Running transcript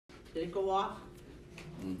Did it go off?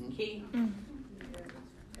 Mm-hmm. Key?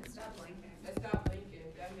 It stopped blinking. It stopped blinking.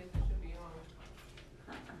 That means it should be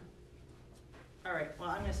on. All right, well,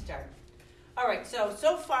 I'm gonna start. All right,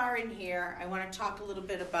 so far in here, I wanna talk a little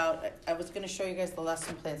bit about, I was gonna show you guys the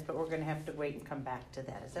lesson plans, but we're gonna have to wait and come back to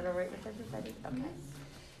that. Is that all right with everybody? Okay.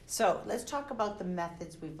 So let's talk about the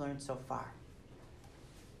methods we've learned so far.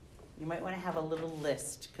 You might wanna have a little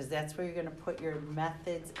list, because that's where you're gonna put your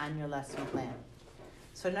methods on your lesson plan.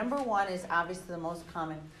 So number one is obviously the most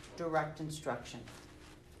common, direct instruction.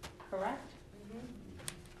 Correct?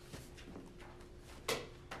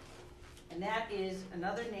 And that is,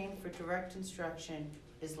 another name for direct instruction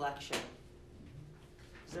is lecture.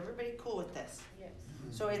 Is everybody cool with this? Yes.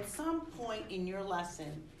 So at some point in your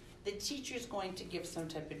lesson, the teacher's going to give some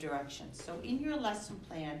type of direction. So in your lesson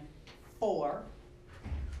plan 4,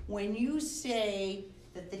 when you say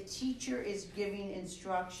that the teacher is giving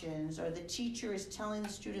instructions or the teacher is telling the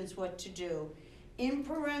students what to do, in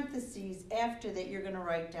parentheses after that you're going to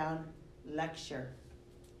write down lecture.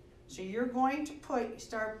 So you're going to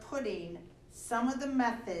start putting some of the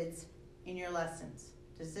methods in your lessons.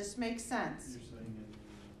 Does this make sense? You're saying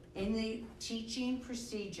In the teaching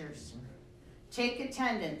procedures. Take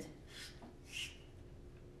attendance.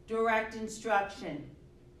 Direct instruction.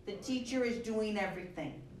 The teacher is doing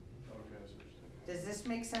everything. Does this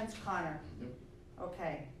make sense, Connor? Yep.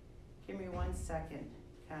 Okay. Give me 1 second,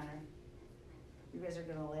 Connor. You guys are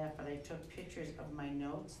gonna laugh, but I took pictures of my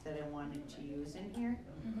notes that I wanted to use in here.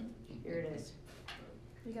 Here it is.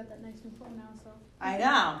 We got that nice new phone now, so. I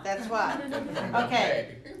know, that's why.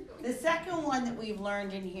 Okay. The second one that we've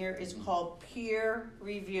learned in here is called peer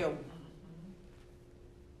review.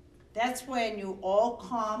 That's when you all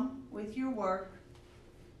come with your work,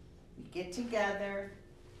 you get together,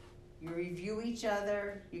 you review each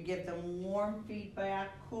other, you give them warm feedback,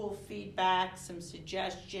 cool feedback, some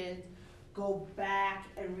suggestions, go back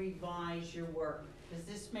and revise your work. Does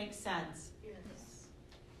this make sense? Yes.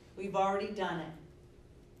 We've already done it.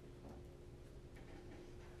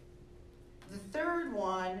 The third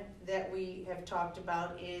one that we have talked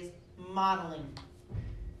about is modeling.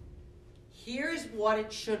 Here's what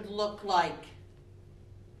it should look like.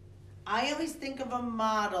 I always think of a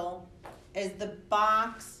model as the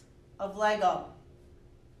box of Lego.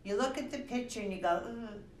 You look at the picture and you go,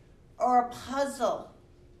 ugh. Or a puzzle.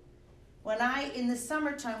 In the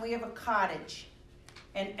summertime, we have a cottage.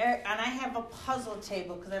 And I have a puzzle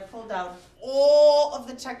table because I pulled out all of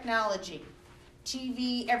the technology.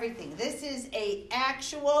 TV, everything. This is a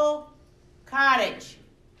actual cottage.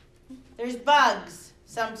 There's bugs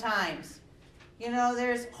sometimes.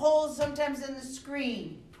 There's holes sometimes in the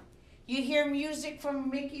screen. You hear music from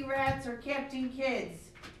Mickey Rats or Captain Kids.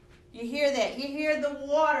 You hear that. You hear the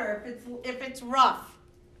water if it's rough.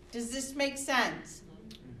 Does this make sense?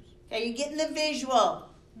 Okay, you're getting the visual.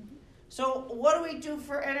 So what do we do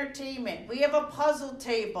for entertainment? We have a puzzle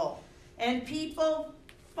table. And people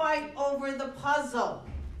fight over the puzzle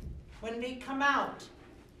when they come out.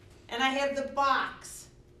 And I have the box.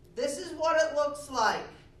 This is what it looks like.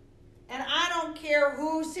 And I don't care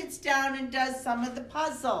who sits down and does some of the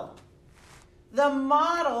puzzle. The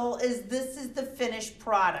model is this is the finished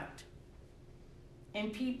product.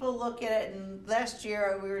 And people look at it, and last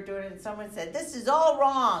year we were doing it, and someone said, this is all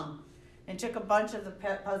wrong. And took a bunch of the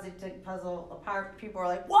puzzle apart. People were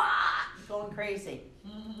like, what? Going crazy.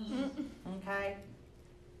 Okay?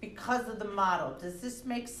 Because of the model. Does this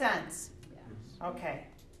make sense? Yeah. Okay.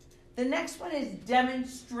 The next one is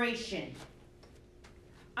demonstration.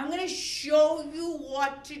 I'm going to show you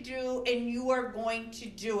what to do, and you are going to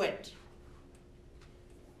do it.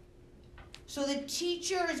 So the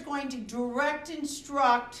teacher is going to direct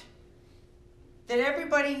instruct that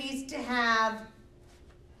everybody needs to have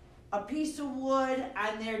a piece of wood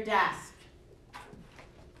on their desk.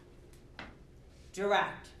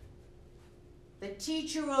 Direct. The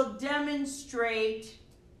teacher will demonstrate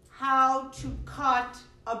how to cut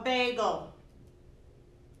a bagel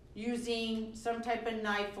using some type of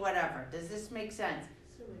knife, whatever. Does this make sense?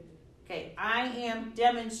 Okay, I am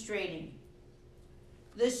demonstrating.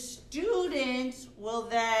 The students will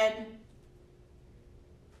then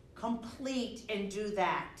complete and do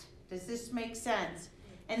that. Does this make sense?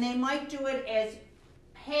 And they might do it as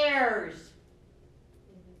pairs.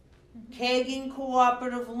 Kagan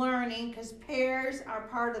Cooperative Learning, because pairs are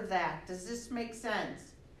part of that. Does this make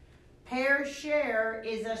sense? Pair share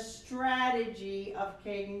is a strategy of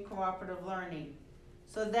Kagan Cooperative Learning.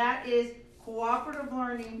 So that is, cooperative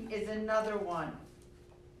learning is another one.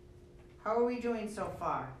 How are we doing so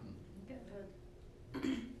far? Good.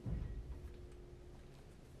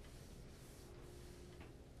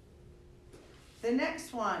 The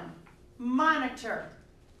next one, monitor.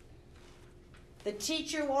 The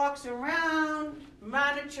teacher walks around,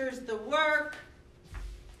 monitors the work.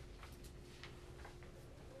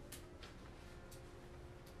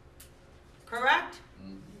 Correct?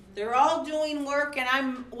 They're all doing work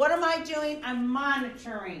and what am I doing? I'm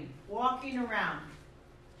monitoring, walking around.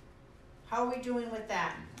 How are we doing with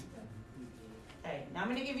that? Okay, now I'm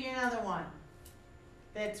going to give you another one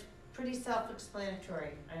that's pretty self-explanatory,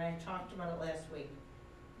 and I talked about it last week.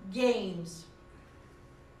 Games.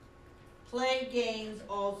 Play games,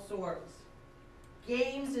 all sorts.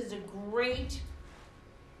 Games is a great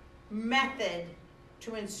method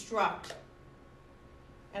to instruct.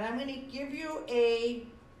 And I'm going to give you a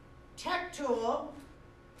tech tool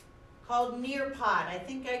called Nearpod. I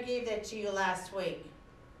think I gave that to you last week.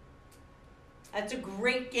 That's a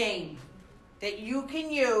great game that you can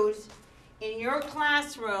use in your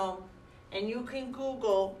classroom, and you can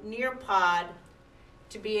Google Nearpod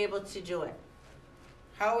to be able to do it.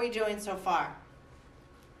 How are we doing so far?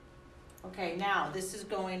 Okay, now this is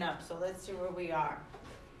going up, so let's see where we are,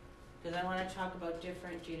 because I want to talk about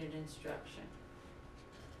differentiated instruction.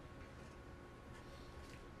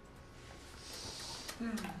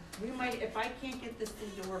 We might, if I can't get this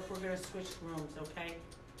thing to work, we're going to switch rooms, okay?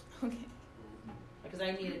 Okay. Because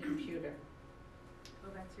I need a computer. Go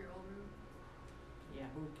back to your old room. Yeah,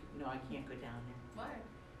 no, I can't go down there. Why?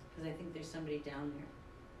 Because I think there's somebody down there.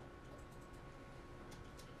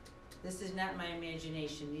 This is not my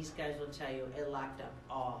imagination. These guys will tell you it locked up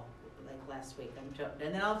all, like last week. And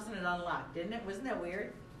then all of a sudden it unlocked, didn't it? Wasn't that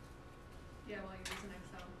weird? Yeah, while you're using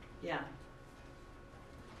Excel. Yeah.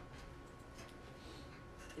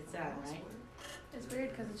 It's on, right? It's weird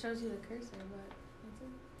because it shows you the cursor, but that's it.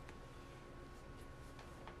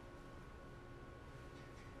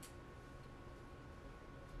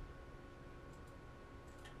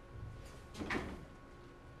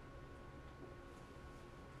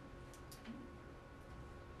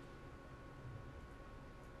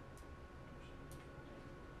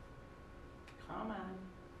 Come on.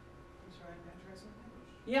 I'm sorry, can I try something?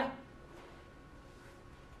 Yeah.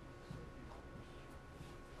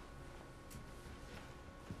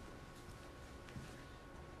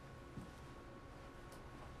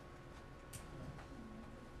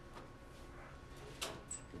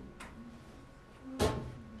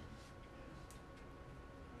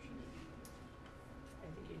 I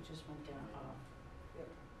think it just went down off. Yep,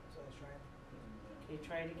 so I was trying. Okay,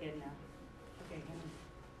 try it again now. Okay, hang on.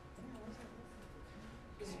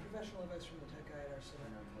 This is professional advice from the tech guy at our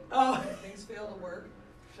center. Oh. If things fail to work,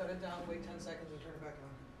 shut it down, wait 10 seconds, and turn it back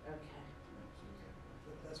on. Okay.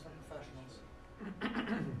 That's for professionals.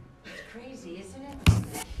 It's crazy, isn't it?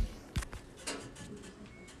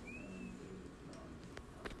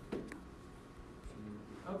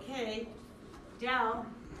 Okay, Dell,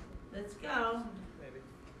 let's go. Maybe.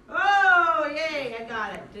 Oh, yay, I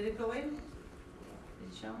got it. Did it go in? Did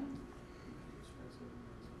it show in?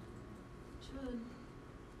 Should.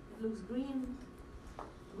 It looks green.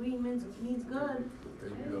 Green means good.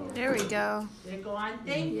 There we go. Did it go on?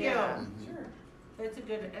 Thank Yeah. you. Sure. That's a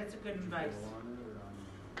good advice.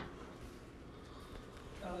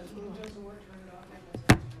 If it doesn't work, turn it off. Turn it back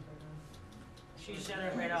on. She shut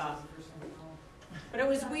it right off. First time I call. But it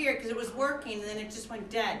was weird because it was working and then it just went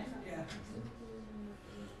dead.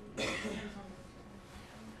 Yeah.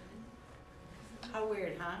 How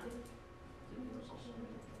weird, huh?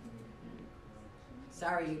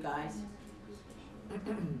 Sorry, you guys.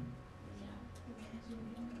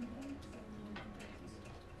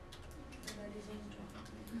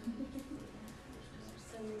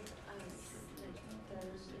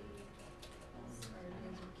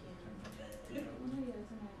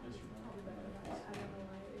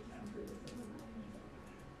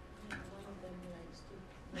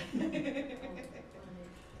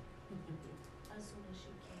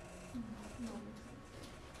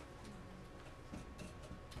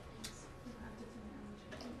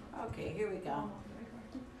 Okay, here we go.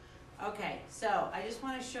 Okay, so I just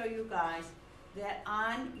want to show you guys that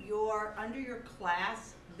under your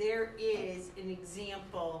class, there is an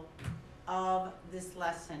example of this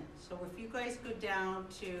lesson. So if you guys go down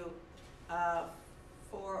to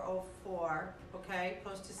 404, okay,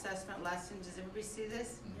 post-assessment lesson, does everybody see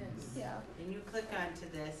this? Yes. Yeah. And you click onto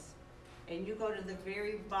this, and you go to the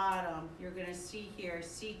very bottom, you're gonna see here,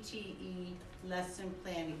 CTE lesson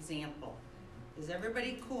plan example. Is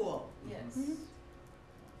everybody cool? Yes.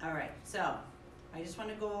 All right, so I just want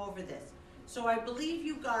to go over this. So I believe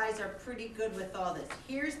you guys are pretty good with all this.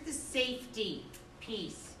 Here's the safety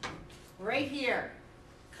piece, right here.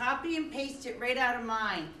 Copy and paste it right out of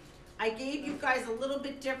mine. I gave you guys a little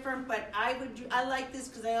bit different, but I like this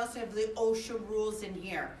because I also have the OSHA rules in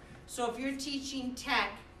here. So if you're teaching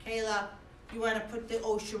tech, Kayla, you want to put the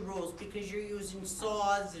OSHA rules because you're using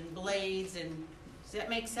saws and blades and, does that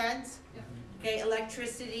make sense? Yeah. Okay,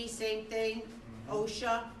 electricity, same thing,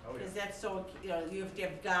 OSHA, Oh, because yeah. that's so, you know, you have to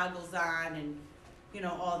have goggles on and, you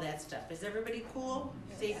know, all that stuff. Is everybody cool?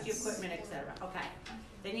 Safety equipment, etc. Okay.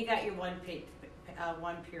 Then you got your one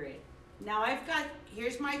period. Now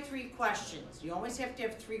here's my 3 questions. You always have to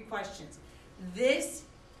have 3 questions. This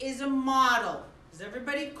is a model. Is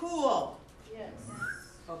everybody cool? Yes.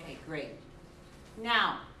 Okay, great.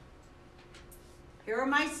 Now, here are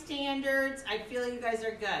my standards. I feel you guys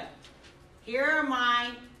are good. Here are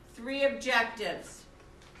my 3 objectives.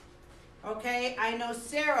 Okay, I know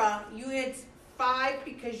Sarah, you had 5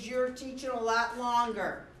 because you're teaching a lot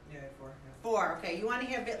longer. Yeah, 4. 4, okay. You want to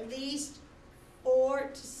have at least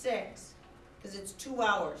 4 to 6 because it's 2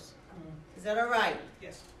 hours. Is that all right?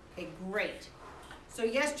 Yes. Okay, great. So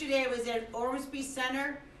yesterday I was at Ormsby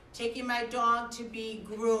Center taking my dog to be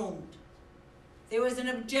groomed. There was an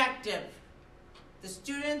objective. The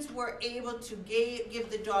students were able to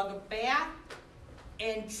give the dog a bath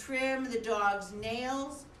and trim the dog's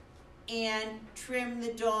nails and trim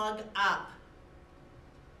the dog up.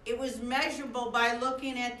 It was measurable by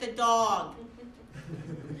looking at the dog.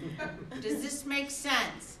 Does this make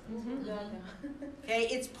sense? Okay,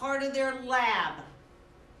 it's part of their lab.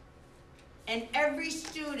 And every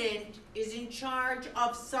student is in charge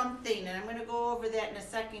of something. And I'm going to go over that in a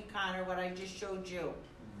second, Connor, what I just showed you.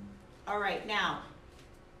 All right, now,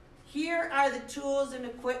 here are the tools and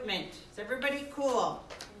equipment. Is everybody cool?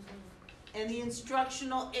 And the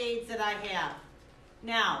instructional aids that I have.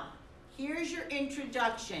 Now, here's your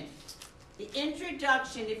introduction. The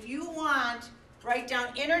introduction, if you want, write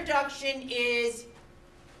down introduction is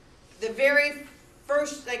the very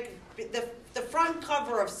first, like the front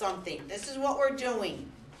cover of something. This is what we're doing.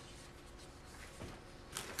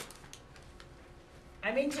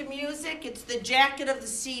 I'm into music. It's the jacket of the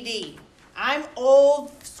CD. I'm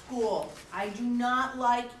old school. I do not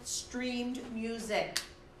like streamed music.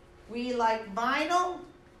 We like vinyl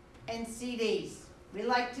and CDs. We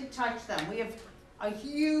like to touch them. We have a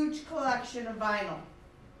huge collection of vinyl.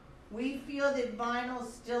 We feel that vinyl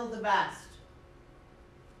is still the best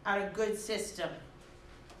out of good system.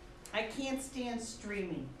 I can't stand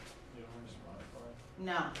streaming. You don't want Spotify?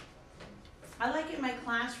 No. I like it in my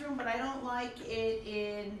classroom, but I don't like it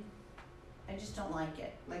I just don't like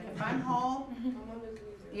it. Like if I'm home,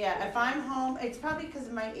 yeah, if I'm home, it's probably because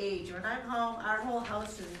of my age. When I'm home, our whole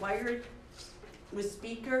house is wired with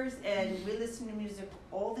speakers and we listen to music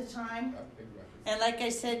all the time. And like I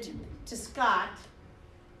said to Scott,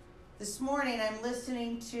 this morning I'm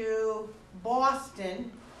listening to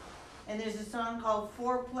Boston, and there's a song called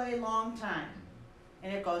Foreplay Long Time.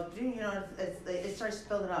 And it goes, you know, it starts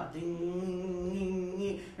building up.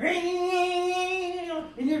 And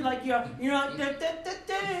you're like, you know,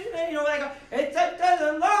 like, it's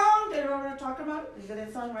a long day. You know what I'm talking about? Is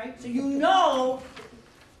that song, right? So you know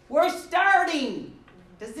we're starting.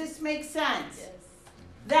 Does this make sense? Yes.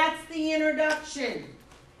 That's the introduction.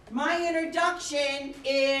 My introduction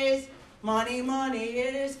is money, money,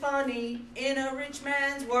 it is funny in a rich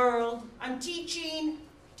man's world. I'm teaching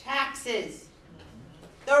taxes.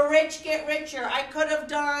 The rich get richer. I could have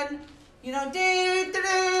done, you know, the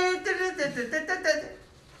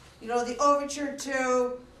overture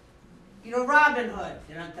to, you know, Robin Hood.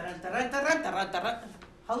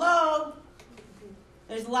 Hello?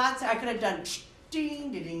 There's lots. I could have done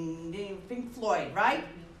ding, ding, ding, ding, Pink Floyd, right?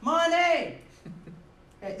 Money.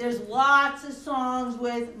 There's lots of songs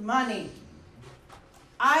with money.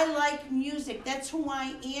 I like music. That's who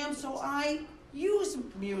I am, so I use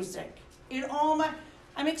music in all my.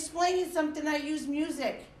 I'm explaining something, I use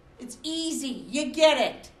music. It's easy. You get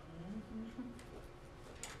it.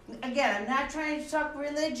 Again, I'm not trying to talk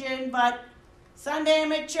religion, but Sunday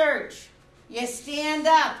I'm at church. You stand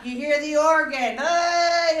up. You hear the organ.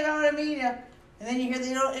 You know what I mean? And then you hear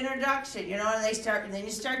the little introduction, you know, and then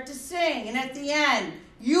you start to sing. And at the end,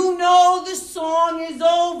 you know the song is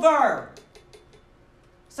over.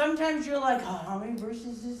 Sometimes you're like, oh, how many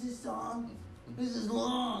verses is this song? This is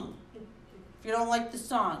long. If you don't like the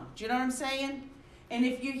song. Do you know what I'm saying? And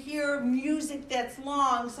if you hear music that's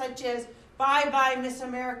long, such as Bye Bye Miss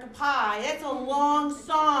America Pie, that's a long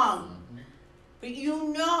song. But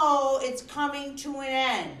you know it's coming to an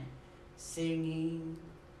end. Singing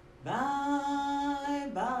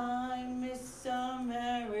Bye Bye Miss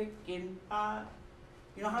American Pie.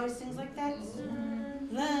 You know how he sings like that?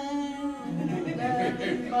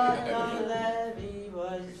 Levee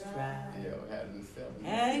was dry. Yeah, we had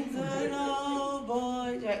And good old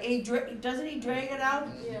boys. Doesn't he drag it out?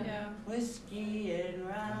 Yeah. Whiskey and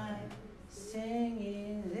rye,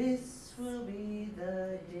 singing, this will be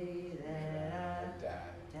the day that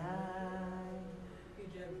I die. He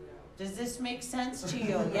jugs it out. Does this make sense to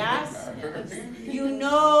you? Yes? You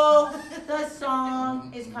know the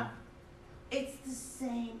song is it's the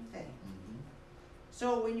same thing.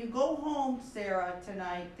 So when you go home, Sarah,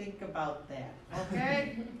 tonight, think about that,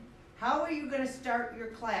 okay? How are you going to start your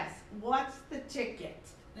class? What's the ticket?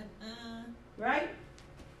 Right?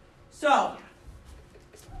 So,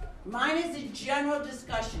 mine is a general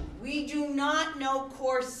discussion. We do not know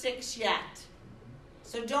Core 6 yet.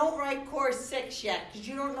 So don't write Core 6 yet, because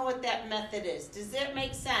you don't know what that method is. Does that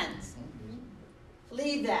make sense?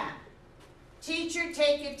 Leave that. Teacher,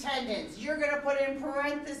 take attendance. You're going to put in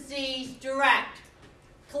parentheses, direct.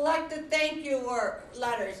 Collect the thank you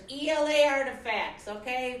letters, ELA artifacts,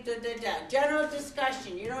 okay? General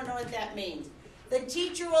discussion, you don't know what that means. The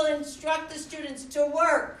teacher will instruct the students to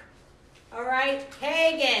work, all right?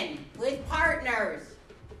 Kagan, with partners.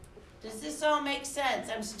 Does this all make sense?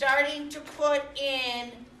 I'm starting to put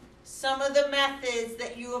in some of the methods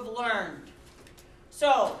that you have learned.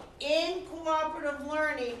 So, in cooperative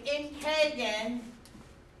learning, in Kagan,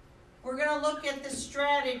 we're going to look at the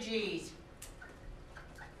strategies.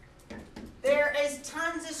 There is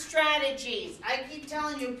tons of strategies. I keep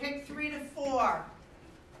telling you, pick 3 to 4.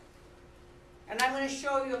 And I'm going to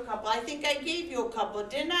show you a couple. I think I gave you a couple.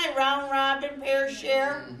 Didn't I? Round robin, pair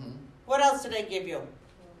share. What else did I give you?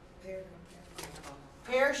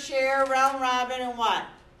 Pair share, round robin, and what?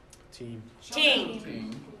 Team.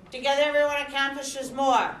 Team. Together everyone accomplishes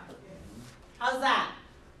more. How's that?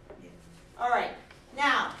 All right.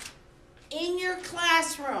 Now, in your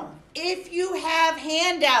classroom, if you have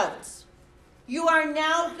handouts, you are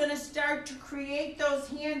now going to start to create those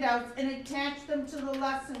handouts and attach them to the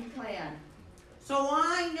lesson plan. So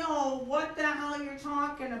I know what the hell you're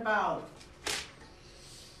talking about.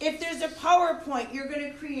 If there's a PowerPoint, you're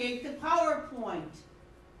going to create the PowerPoint.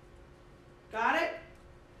 Got it?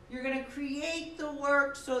 You're going to create the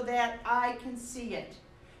work so that I can see it.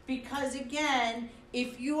 Because again,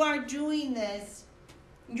 if you are doing this,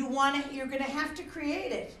 you're going to have to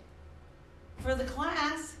create it for the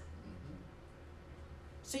class.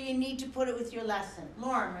 So you need to put it with your lesson.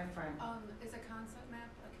 Lauren, my friend. Is a concept map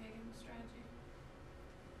a Kagan strategy?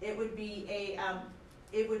 It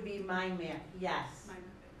would be mind map. Yes. Mind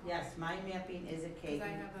mapping. Yes, mind mapping is a Because Kagan. I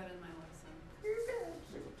have that in my lesson.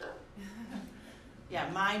 Yeah,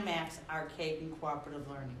 mind maps are Kagan cooperative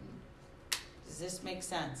learning. Does this make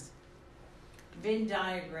sense? Venn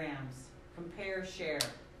diagrams, compare, share.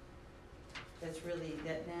 That's really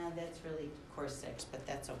course 6, but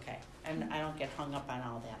that's okay. And I don't get hung up on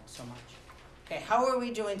all that so much. Okay, how are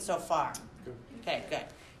we doing so far? Good. Okay, good.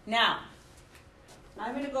 Now,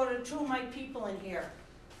 I'm going to go to 2 of my people in here.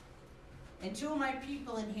 And 2 of my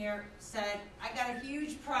people in here said, I got a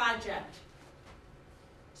huge project,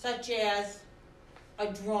 such as a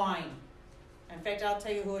drawing. In fact, I'll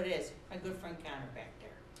tell you who it is. My good friend Connor back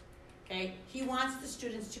there. Okay? He wants the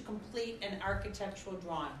students to complete an architectural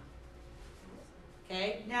drawing.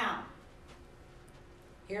 Okay? Now,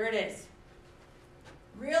 here it is.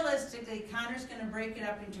 Realistically, Connor's going to break it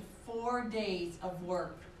up into 4 days of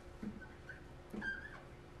work.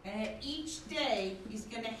 And at each day, he's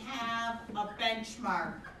going to have a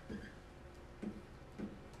benchmark.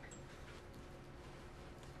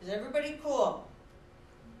 Is everybody cool?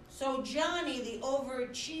 So Johnny, the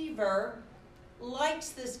overachiever, likes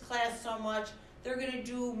this class so much, they're going to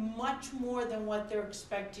do much more than what they're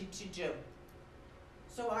expected to do.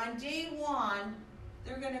 So on day 1,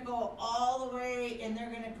 they're going to go all the way and they're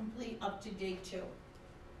going to complete up to day 2.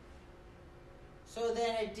 So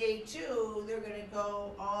then at day 2, they're going to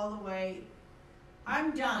go all the way.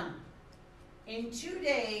 I'm done. In 2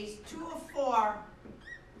 days, 2 of 4,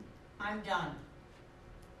 I'm done.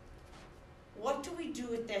 What do we do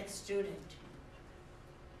with that student?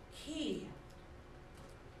 Key.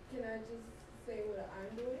 Can I just say what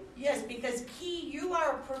I'm doing? Yes, because Key, you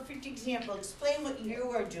are a perfect example. Explain what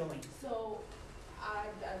you are doing. So I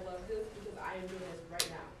love this because I am doing this right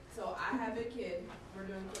now. So I have a kid. We're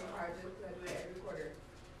doing cake projects. I do it every quarter.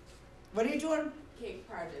 What are you doing? Cake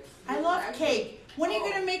projects. I love cake. When are you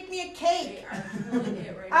going to make me a cake? They are doing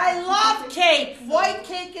it right I now. love cake. So- White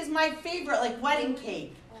cake is my favorite, like wedding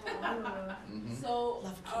cake. So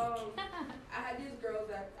Love cake. I had these girls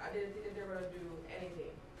that I didn't think that they were gonna do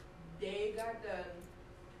anything. They got done.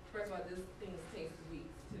 First of all, this thing takes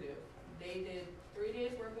weeks to do. They did 3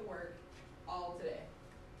 days worth of work all today.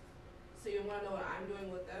 So you want to know what I'm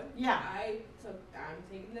doing with them? Yeah. I'm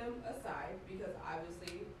taking them aside because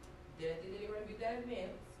obviously didn't think they were going to be that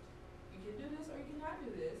advanced. You can do this or you cannot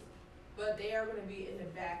do this, but they are going to be in the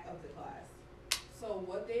back of the class. So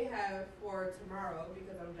what they have for tomorrow,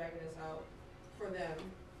 because I'm dragging this out for them,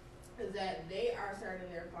 is that they are starting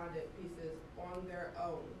their fondant pieces on their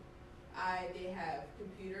own. They have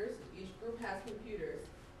computers. Each group has computers.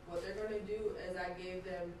 What they're going to do is I gave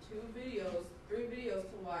them 3 videos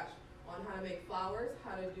to watch on how to make flowers,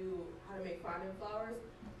 how to make fondant flowers,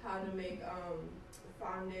 how to make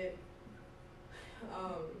fondant.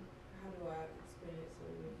 How do I explain it so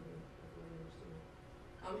you can understand?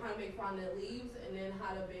 How to make fondant leaves, and then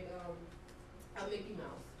how to make a Mickey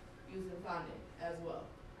Mouse using fondant as well.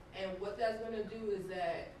 And what that's going to do is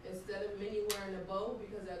that instead of Minnie wearing a bow,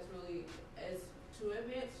 because that's really as too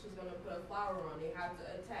advanced, she's going to put a flower on. They have to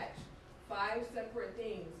attach 5 separate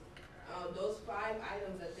things. Those 5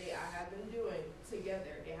 items that I have been doing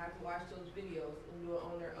together, they have to watch those videos and do it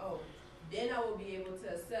on their own. Then I will be able to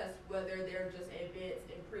assess whether they're just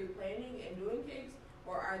advanced in pre-planning and doing cakes,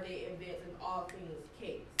 or are they advanced in all things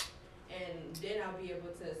cakes. And then I'll be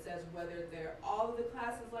able to assess whether they're all of the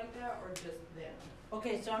classes like that or just them.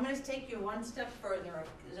 Okay, so I'm going to take you one step further.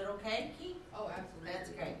 Is it okay, Keith? Oh, absolutely. That's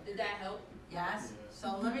great. Did that help? Yes?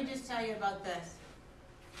 So let me just tell you about this.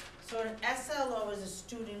 So an SLO is a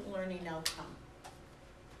student learning outcome.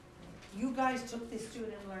 You guys took the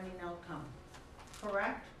student learning outcome,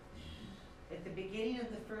 correct? At the beginning of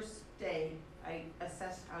the first day, I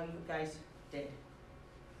assessed how you guys did.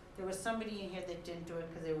 There was somebody in here that didn't do it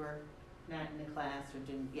because they were not in the class or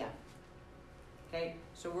didn't, yeah. Okay,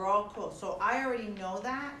 so we're all cool. So I already know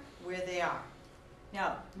that, where they are.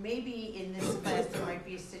 Now, maybe in this class there might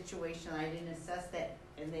be a situation I didn't assess that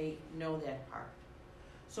and they know that part.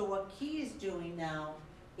 So what Key is doing now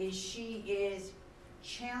is she is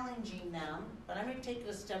challenging them, but I'm going to take it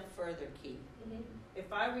a step further, Key. Mm-hmm.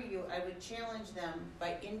 If I were you, I would challenge them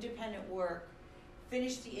by independent work,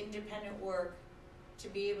 finish the independent work to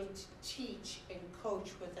be able to teach and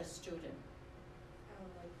coach with a student I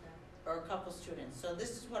don't like that. or a couple students. So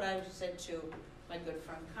this is what I said to my good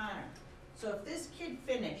friend Connor. So if this kid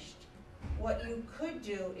finished, what you could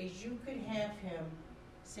do is you could have him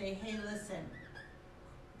say, hey, listen,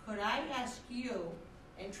 could I ask you,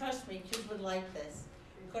 and trust me, kids would like this,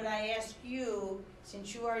 could I ask you,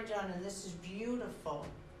 since you are done and this is beautiful,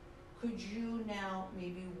 could you now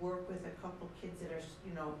maybe work with a couple kids that are,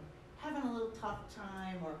 having a little tough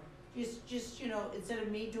time, or just instead of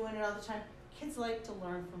me doing it all the time, kids like to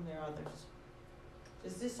learn from their others.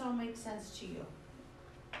 Does this all make sense to you?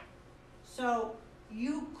 So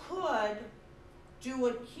you could do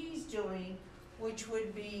what Key's doing, which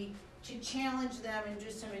would be to challenge them and do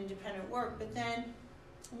some independent work, but then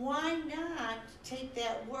why not take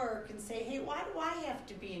that work and say, hey, why do I have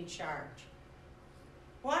to be in charge?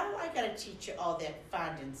 Why do I gotta teach you all that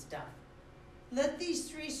fondant stuff? Let these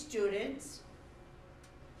 3 students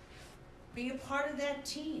be a part of that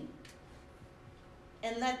team.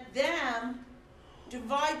 And let them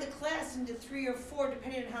divide the class into 3 or 4,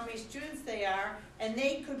 depending on how many students they are, and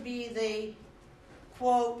they could be the,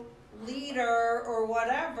 quote, leader or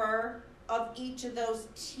whatever of each of those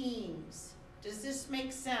teams. Does this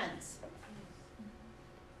make sense?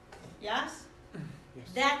 Yes? Yes.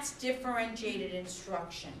 That's differentiated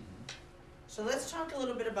instruction. So let's talk a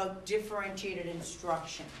little bit about differentiated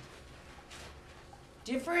instruction.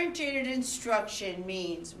 Differentiated instruction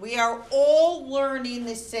means we are all learning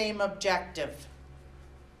the same objective.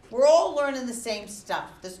 We're all learning the same stuff.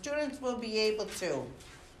 The students will be able to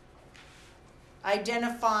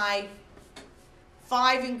identify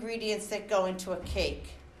 5 ingredients that go into a cake.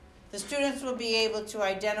 The students will be able to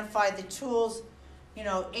identify the tools,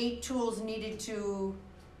 8 tools needed to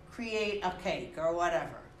create a cake or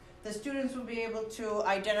whatever. The students will be able to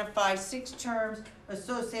identify 6 terms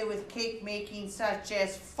associated with cake making, such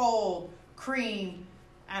as fold, cream,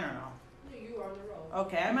 I don't know. You are on the roll.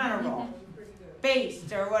 Okay, I'm on a roll. Pretty good.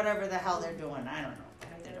 Based or whatever the hell they're doing. I don't know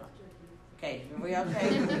what they're doing. Okay, are we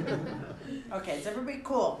okay? Okay, is everybody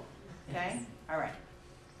cool? Okay? All right.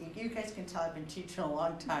 You guys can tell I've been teaching a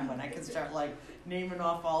long time when I can start naming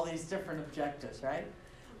off all these different objectives, right?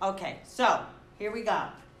 Okay, so here we go.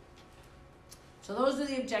 So those are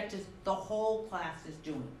the objectives the whole class is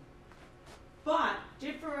doing. But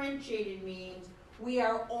differentiated means we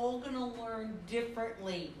are all going to learn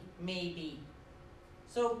differently, maybe.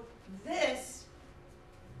 So this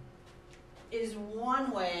is one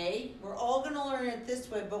way. We're all going to learn it this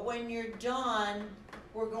way, but when you're done,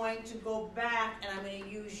 we're going to go back and I'm going to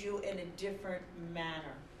use you in a different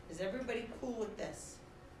manner. Is everybody cool with this?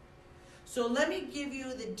 So let me give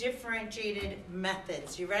you the differentiated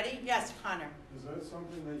methods. You ready? Yes, Connor. Is that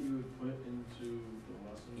something that you would put into the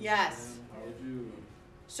lessons? Yes. plan? How would you?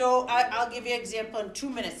 So I'll give you an example in 2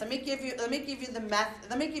 minutes. Let me give you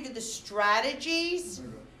the strategies, Okay.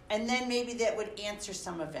 and then maybe that would answer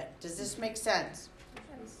some of it. Does this make sense?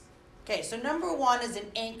 Yes. Okay, so number 1 is an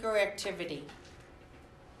anchor activity.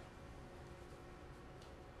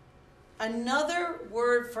 Another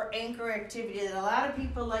word for anchor activity that a lot of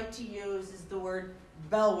people like to use is the word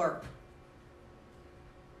bell work.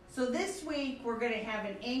 So this week we're going to have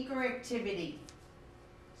an anchor activity.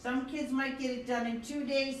 Some kids might get it done in 2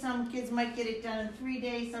 days, some kids might get it done in 3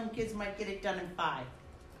 days, some kids might get it done in 5.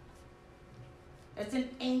 That's an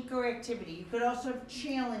anchor activity. You could also have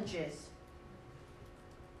challenges.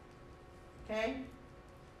 Okay?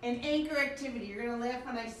 An anchor activity. You're going to laugh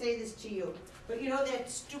when I say this to you. But you know that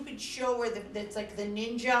stupid show where that's like the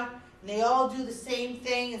ninja? And they all do the same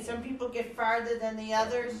thing and some people get farther than the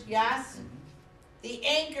others? Yes? The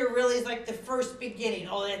anchor really is like the first beginning.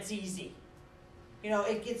 Oh, that's easy. You know,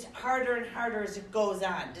 it gets harder and harder as it goes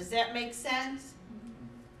on. Does that make sense?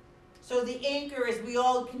 So the anchor is we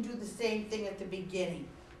all can do the same thing at the beginning.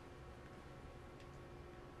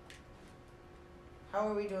 How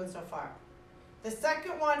are we doing so far? The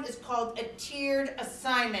second one is called a tiered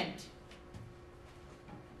assignment.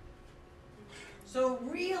 So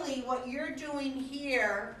really what you're doing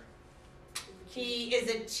here, Key, is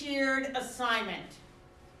a tiered assignment.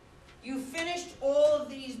 You finished all of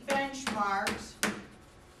these benchmarks,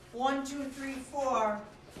 1, 2, 3, 4,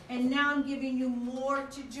 and now I'm giving you more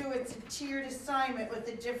to do. It's a tiered assignment with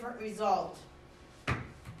a different result.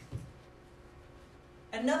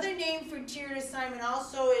 Another name for tiered assignment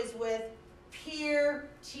also is with peer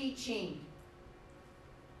teaching.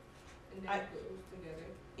 And that goes together.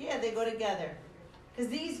 Yeah, they go together. Because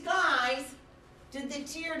these guys did the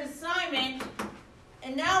tiered assignment,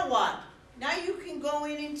 and now what? Now you can go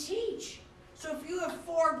in and teach. So if you have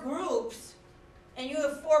 4 groups, and you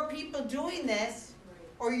have 4 people doing this, Right.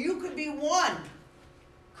 or you could be 1,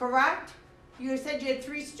 correct? You said you had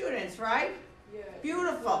 3 students, right? Yeah.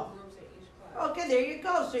 Beautiful. 4 groups in each class. Okay, there you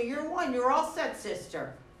go. So you're 1. You're all set,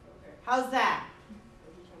 sister. Okay. How's that? I'm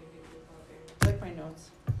just trying to get this out there. Like my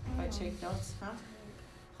notes. If I take notes, huh?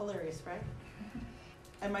 Hilarious, right?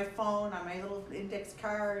 And my phone, on my little index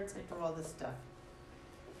cards, I do all this stuff.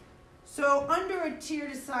 So under a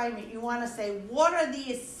tiered assignment, you want to say, what are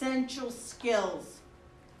the essential skills?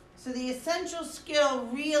 So the essential skill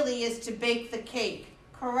really is to bake the cake,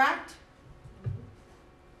 correct?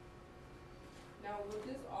 Now, would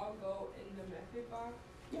this all go in the method box?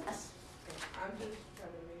 Yes. I'm just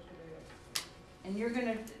trying to make sure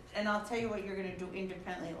that. And I'll tell you what you're gonna do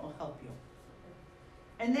independently, it will help you.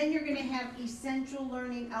 And then you're gonna have essential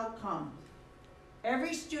learning outcomes.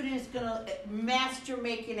 Every student is gonna master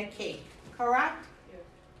making a cake, correct? Yeah.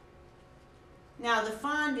 Now the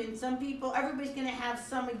fondant, everybody's gonna have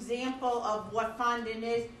some example of what fondant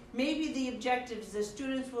is. Maybe the objective is the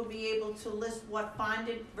students will be able to list what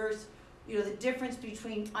fondant versus, the difference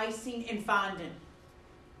between icing and fondant.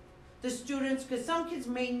 The students, because some kids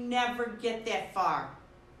may never get that far.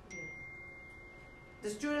 Yeah.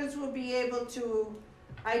 The students will be able to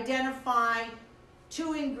identify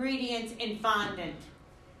 2 ingredients in fondant.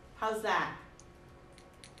 How's that?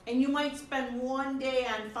 And you might spend 1 day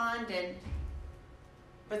on fondant,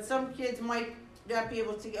 but some kids might not be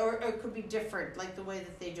able to, or it could be different, like the way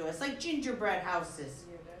that they do it. It's like gingerbread houses.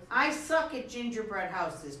 Yeah, that's. I suck at gingerbread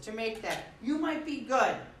houses to make that. You might be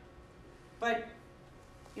good, but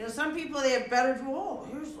some people, they have better,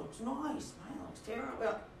 yours looks nice, mine looks terrible.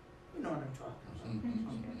 Well, you know what I'm talking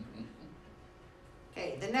about.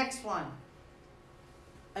 Okay, the next one.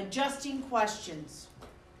 Adjusting questions.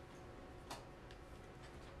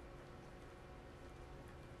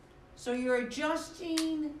 So you're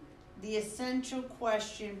adjusting the essential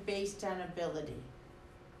question based on ability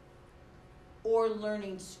or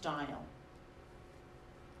learning style.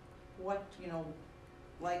 What,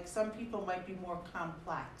 like some people might be more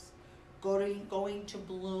complex. Going to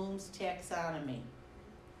Bloom's taxonomy.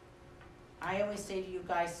 I always say to you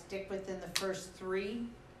guys, stick within the first 3,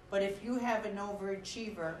 but if you have an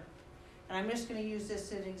overachiever, and I'm just going to use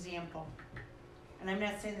this as an example, and I'm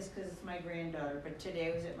not saying this because it's my granddaughter, but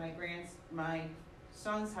today I was at my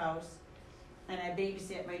son's house, and I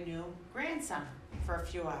babysat my new grandson for a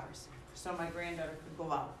few hours, so my granddaughter could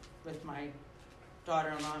go out with my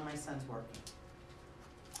daughter-in-law and my son's working.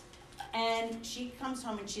 And she comes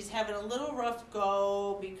home and she's having a little rough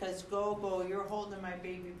go because you're holding my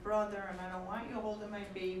baby brother and I don't want you holding my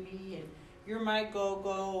baby and you're my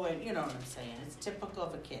go-go and you know what I'm saying. It's typical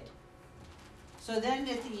of a kid. So then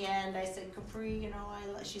at the end, I said, Capri, you know,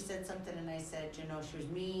 she said something and I said, you know, she was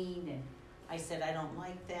mean and I said, I don't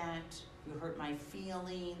like that. You hurt my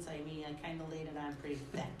feelings. I mean, I kind of laid it on pretty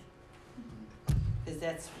thick. Because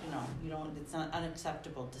that's, you know, it's not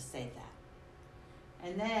unacceptable to say that.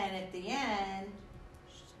 And then at the end,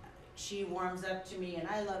 she warms up to me and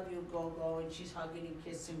I love you, go, and she's hugging and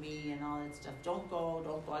kissing me and all that stuff. Don't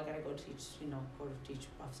go, I gotta go teach, go to Teacher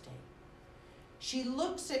Buff's Day. She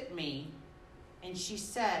looks at me and she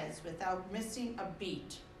says, without missing a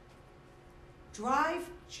beat, drive,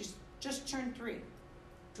 she's just turned 3.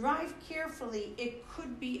 Drive carefully, it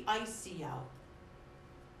could be icy out.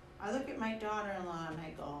 I look at my daughter-in-law and I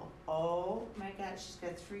go, oh my God, she's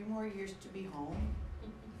got 3 more years to be home.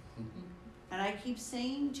 And I keep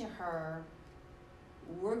saying to her,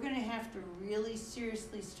 we're going to have to really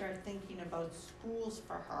seriously start thinking about schools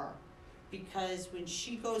for her. Because when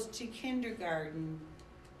she goes to kindergarten,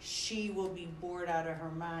 she will be bored out of her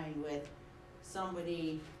mind with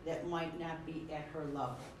somebody that might not be at her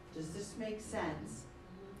level. Does this make sense?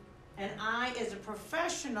 And I, as a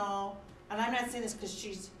professional, and I'm not saying this because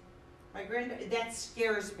she's my granddaughter, that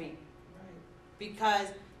scares me. Right. Because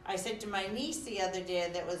I said to my niece the other day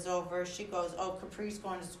that was over, she goes, oh, Capri's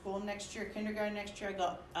going to school next year, kindergarten next year. I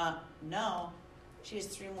go, no. She has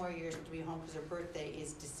 3 more years to be home because her birthday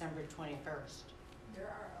is December 21st. There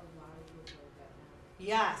are a lot of people like that now.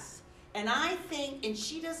 Yes. And I think, and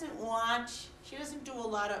she doesn't do a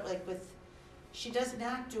lot of, she does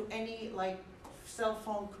not do any, cell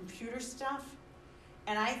phone computer stuff.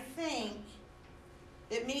 And I think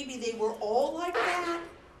that maybe they were all like that,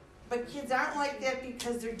 but kids aren't like that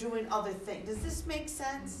because they're doing other things. Does this make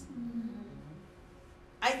sense? Mm-hmm.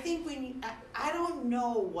 I think I don't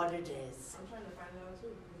know what it is. I'm trying to find out too,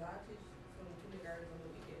 because I teach some kindergarten on the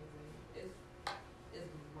weekends, and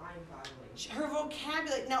it's mind-boggling. Her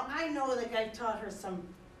vocabulary, now I know I've taught her some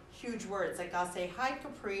huge words. I'll say, hi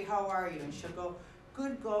Capri, how are you? And she'll go,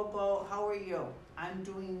 good, go, how are you? I'm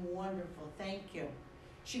doing wonderful, thank you.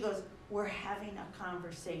 She goes, we're having a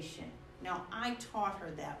conversation. Now, I taught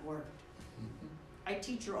her that word. I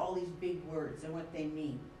teach her all these big words and what they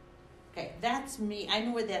mean. Okay, that's me. I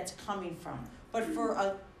know where that's coming from. But for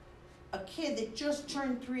a kid that just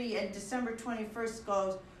turned 3 and December 21st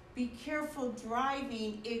goes, be careful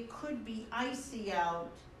driving, it could be icy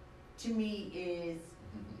out, to me is,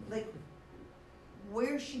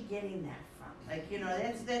 where's she getting that from?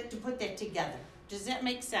 That's that, to put that together. Does that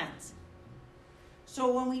make sense?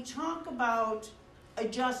 So when we talk about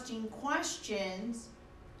adjusting questions,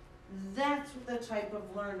 that's the type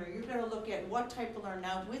of learner. You're going to look at what type of learner.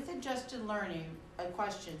 Now, with adjusted learning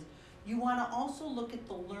questions, you want to also look at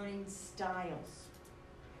the learning styles.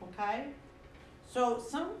 Okay? So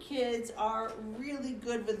some kids are really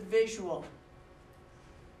good with visual.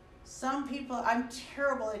 Some people, I'm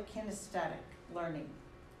terrible at kinesthetic learning.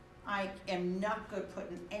 I am not good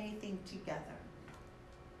putting anything together.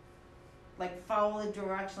 Follow the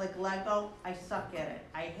direction, like Lego, I suck at it.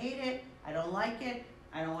 I hate it, I don't like it,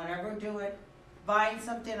 I don't want to ever do it. Buying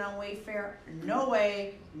something on Wayfair, no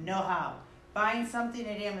way, no how. Buying something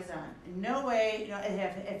at Amazon, no way,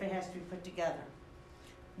 if it has to be put together.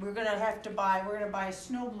 We're going to buy a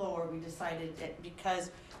snowblower, we decided, because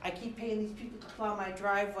I keep paying these people to plow my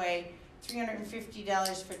driveway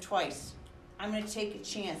 $350 for twice. I'm going to take a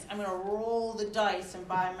chance. I'm going to roll the dice and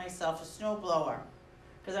buy myself a snowblower.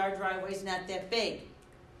 Because our driveway's not that big.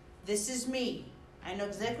 This is me. I know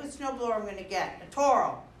exactly what snowblower I'm going to get. A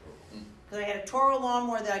Toro. Because I had a Toro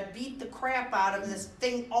lawnmower that I beat the crap out of, and this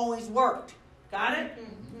thing always worked. Got it?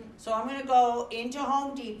 Mm-hmm. So I'm going to go into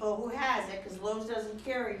Home Depot, who has it, because Lowe's doesn't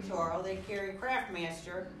carry Toro. They carry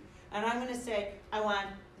Craftmaster. And I'm going to say, I want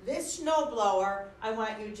this snowblower. I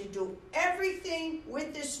want you to do everything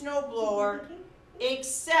with this snowblower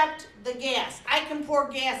except the gas. I can pour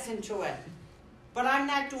gas into it. But I'm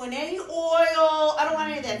not doing any oil. I don't want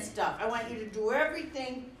any of that stuff. I want you to do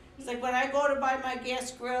everything. It's like when I go to buy my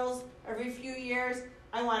gas grills every few years,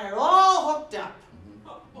 I want it all hooked up.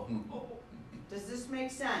 Does this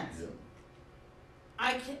make sense? Yeah.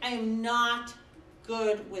 I am not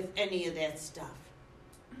good with any of that stuff.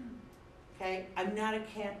 Okay? I'm not a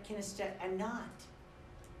kinesthetic. I'm not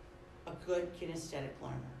a good kinesthetic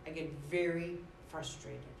learner. I get very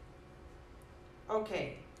frustrated.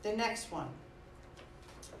 Okay, the next one.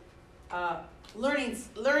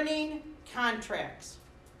 Learning contracts.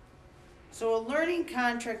 So a learning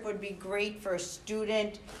contract would be great for a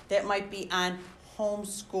student that might be on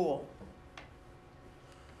homeschool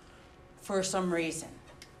for some reason.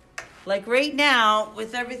 Like right now,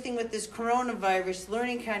 with everything with this coronavirus,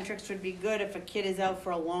 learning contracts would be good if a kid is out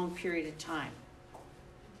for a long period of time.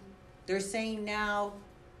 They're saying now,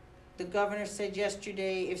 the governor said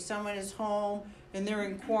yesterday, if someone is home and they're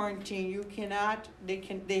in quarantine,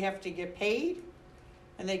 they have to get paid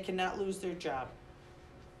and they cannot lose their job.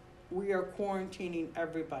 We are quarantining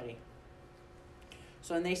everybody.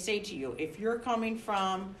 So, and they say to you, if you're coming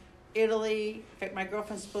from Italy, in fact, my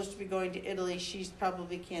girlfriend's supposed to be going to Italy, she's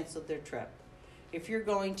probably canceled their trip. If you're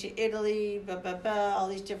going to Italy, all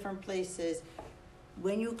these different places,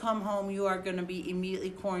 when you come home, you are going to be immediately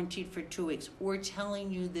quarantined for 2 weeks. We're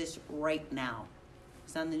telling you this right now.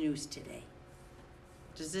 It's on the news today.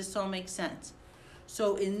 Does this all make sense?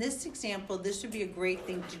 So in this example, this would be a great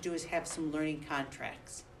thing to do is have some learning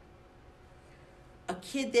contracts. A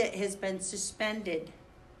kid that has been suspended,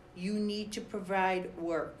 you need to provide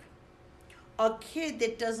work. A kid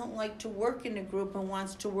that doesn't like to work in a group and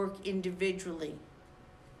wants to work individually,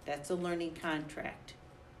 that's a learning contract.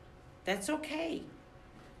 That's okay.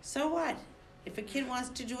 So what? If a kid wants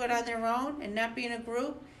to do it on their own and not be in a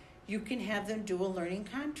group, you can have them do a learning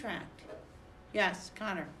contract. Yes,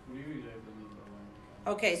 Connor. What do you exactly mean by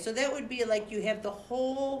learning? Okay, so that would be like you have the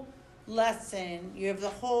whole lesson, you have the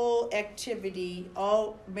whole activity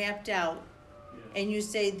all mapped out, Yeah. and you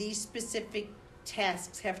say these specific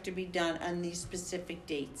tasks have to be done on these specific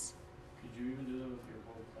dates. Could you even do that with your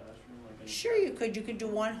whole classroom? Like Sure you could. You could do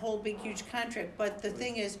one whole big huge contract, but the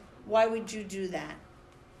thing is, why would you do that?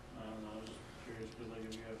 I don't know, I was just curious, because like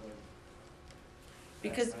if you have like. that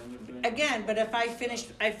Because kind of thing, again, but if I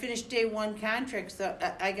finished day one contract, so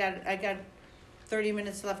I got 30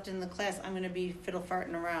 minutes left in the class, I'm gonna be fiddle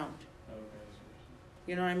farting around. Okay, so.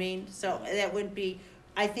 You know what I mean? So that wouldn't be,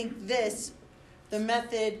 I think the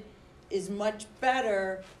method is much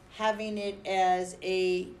better having it as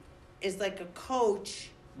like a coach,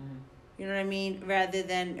 you know what I mean, rather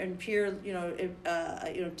than in peer,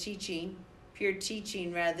 teaching, peer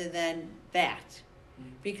teaching rather than that.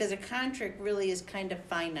 Because a contract really is kind of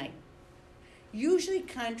finite. Usually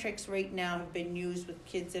contracts right now have been used with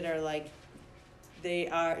kids that are like,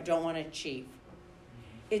 don't want to achieve.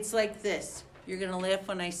 It's like this. You're going to laugh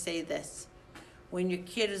when I say this. When your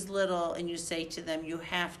kid is little and you say to them, you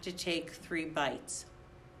have to take 3 bites.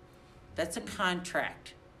 That's a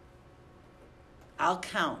contract. I'll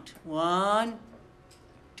count. 1,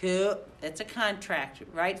 2. That's a contract,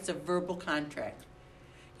 right? It's a verbal contract.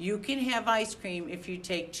 You can have ice cream if you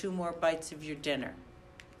take 2 more bites of your dinner.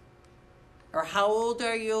 Or how old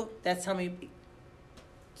are you? That's how many.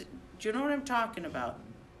 Do you know what I'm talking about?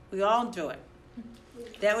 We all do it.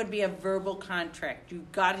 That would be a verbal contract. You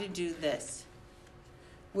got to do this.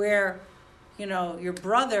 Where, your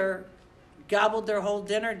brother gobbled their whole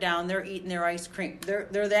dinner down, they're eating their ice cream. They're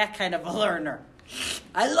that kind of a learner.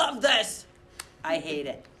 I love this. I hate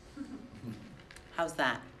it. How's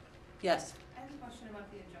that? Yes. I have a question about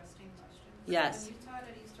the adjusting question. Yes. When you taught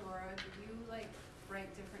at East Aurora, did you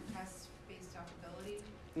write different tests based off ability?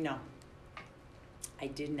 No. I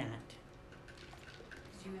did not.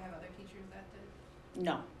 Did you have other teachers that did?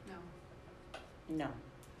 No. No. No.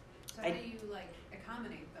 So I- how do you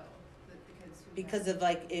accommodate though the kids who Because have,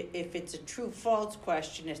 of if it's a true false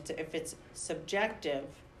question, if it's subjective,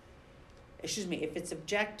 if it's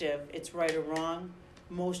objective, it's right or wrong.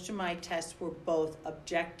 Most of my tests were both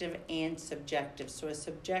objective and subjective. So a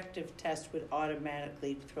subjective test would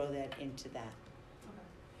automatically throw that into that okay.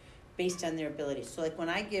 based on their ability. So when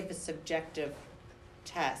I give a subjective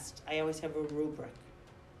test, I always have a rubric.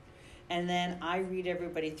 And then I read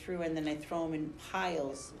everybody through and then I throw them in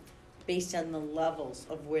piles based on the levels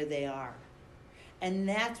of where they are. And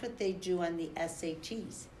that's what they do on the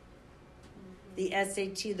SATs. The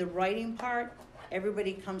SAT, the writing part,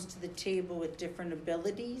 everybody comes to the table with different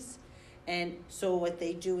abilities. And so what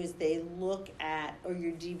they do is they look at, or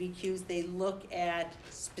your DBQs, they look at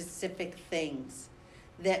specific things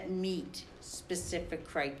that meet specific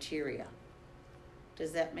criteria.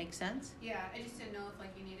 Does that make sense? Yeah, I just didn't know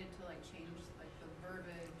if you needed to change the verbiage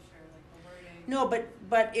or the wording. No,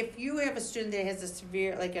 but if you have a student that has a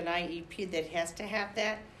severe, an IEP that has to have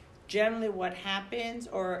that, generally what happens,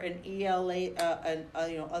 or an ELA,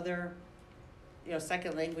 other,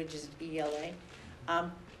 second language is ELA,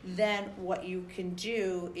 then what you can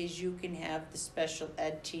do is you can have the special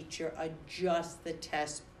ed teacher adjust the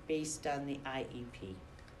test based on the IEP.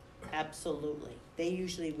 Absolutely. They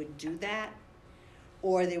usually would do that,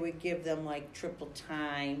 or they would give them triple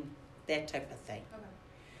time, that type of thing.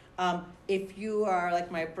 Okay. If you are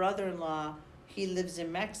like my brother-in-law, he lives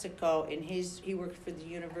in Mexico and he works for the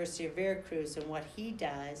University of Veracruz, and what he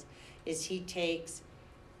does is he takes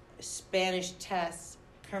Spanish tests,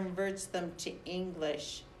 converts them to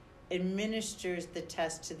English, administers the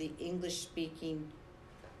test to the English-speaking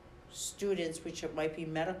students, which might be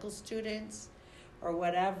medical students or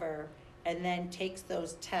whatever, and then takes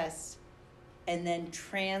those tests and then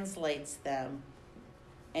translates them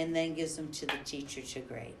and then gives them to the teacher to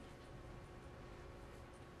grade.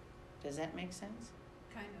 Does that make sense?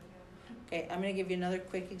 Kind of, Okay, I'm gonna give you another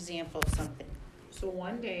quick example of something. So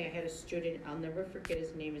one day I had a student, I'll never forget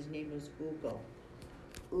his name was Ugo.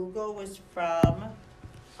 Ugo was from,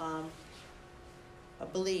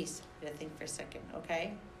 Belize, I think for a second,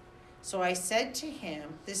 okay? So I said to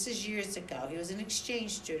him, this is years ago, he was an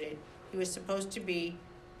exchange student, he was supposed to be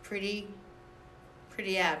pretty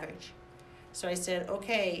average. So I said,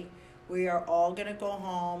 okay, we are all gonna go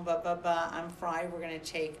home, blah, blah, blah, on Friday, we're gonna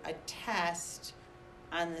take a test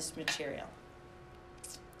on this material.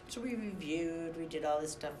 So we reviewed, we did all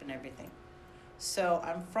this stuff and everything. So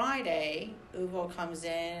on Friday, Ugo comes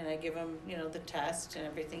in and I give him, the test and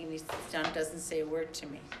everything, and he's done, doesn't say a word to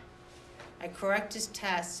me. I correct his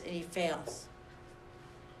test and he fails.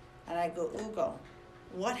 And I go, Ugo,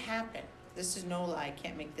 what happened? This is no lie, I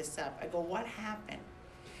can't make this up. I go, what happened?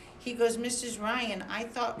 He goes, Mrs. Ryan, I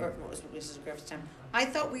thought, or it was Mrs. Griffith's time, I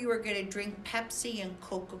thought we were gonna drink Pepsi and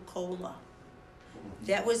Coca-Cola.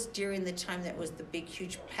 That was during the time that was the big,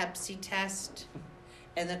 huge Pepsi test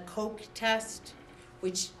and the Coke test,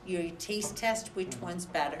 which your taste test, which one's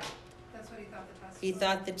better. That's what he thought the test was. He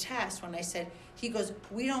thought the test, when I said, he goes,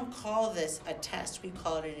 we don't call this a test, we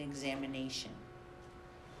call it an examination.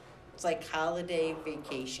 It's like holiday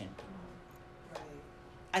vacation. Right.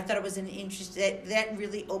 I thought it was an interest, that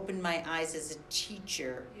really opened my eyes as a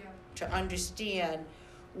teacher Yeah. to understand,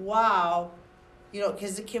 wow,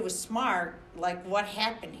 because the kid was smart, like what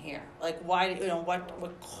happened here? Like why,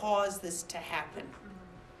 what caused this to happen?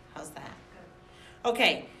 How's that?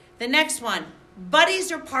 Okay, the next one,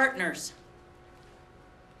 buddies or partners?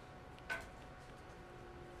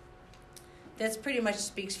 That's pretty much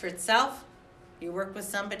speaks for itself. You work with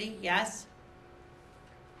somebody, yes?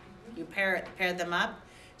 You pair them up.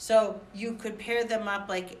 So you could pair them up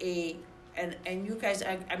like and you guys,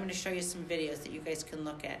 I'm going to show you some videos that you guys can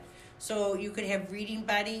look at. So you could have reading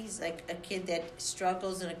buddies, like a kid that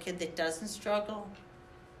struggles and a kid that doesn't struggle.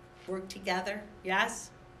 Work together, yes?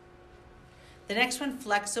 The next one,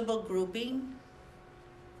 flexible grouping.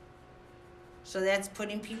 So that's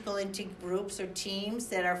putting people into groups or teams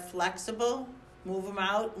that are flexible. Move them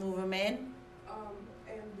out, move them in.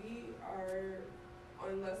 And we are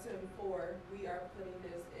on lesson 4. We are putting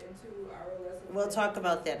this into our lesson. We'll talk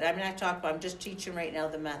about that. I'm just teaching right now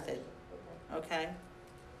the method, okay?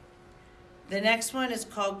 The next one is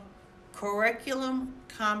called curriculum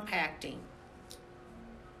compacting.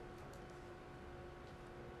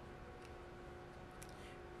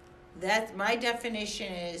 That my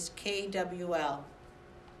definition is KWL.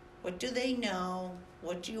 What do they know?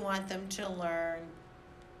 What do you want them to learn?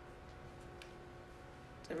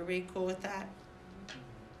 Is everybody cool with that?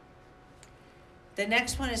 The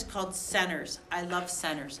next one is called centers. I love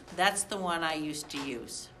centers. That's the one I used to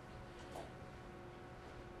use.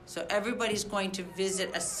 So everybody's going to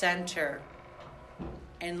visit a center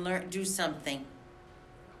and do something.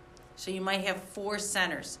 So you might have 4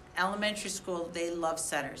 centers. Elementary school, they love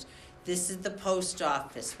centers. This is the post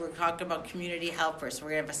office. We're talking about community helpers. We're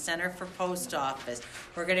going to have a center for post office.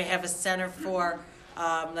 We're going to have a center for,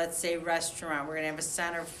 let's say, restaurant. We're going to have a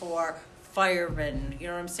center for firemen. You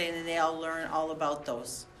know what I'm saying? And they all learn all about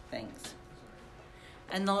those things.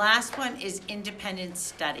 And the last one is independent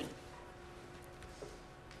study.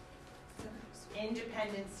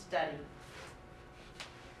 Independent study.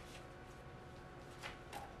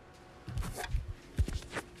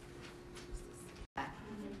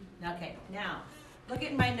 Okay, now, look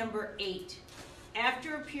at my number 8.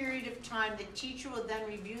 After a period of time, the teacher will then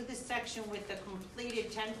review the section with the completed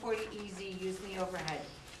 1040 easy, use me overhead.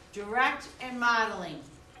 Direct and modeling.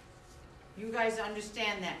 You guys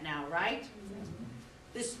understand that now, right?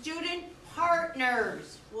 The student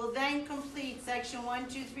partners will then complete section 1,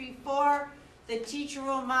 2, 3, 4. The teacher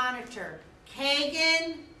will monitor.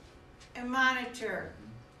 Kagan and monitor.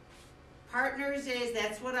 Partners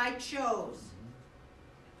that's what I chose.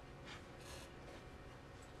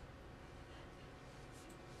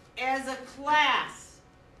 As a class,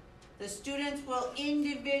 the students will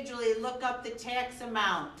individually look up the tax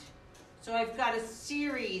amount. So I've got a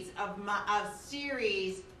series of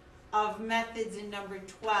methods in number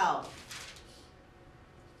 12.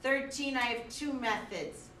 13, I have 2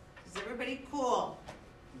 methods. Is everybody cool?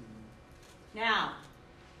 Now,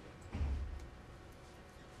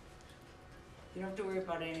 you don't have to worry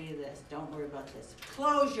about any of this. Don't worry about this.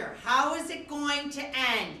 Closure. How is it going to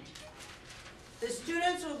end? the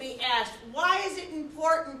students will be asked, why is it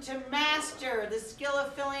important to master the skill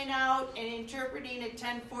of filling out and interpreting a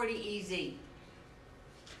 1040 EZ?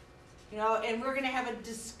 You know, and we're going to have a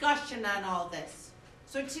discussion on all this.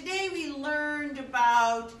 So today we learned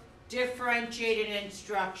about differentiated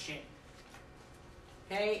instruction.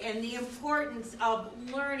 Okay, and the importance of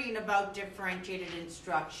learning about differentiated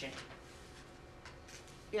instruction.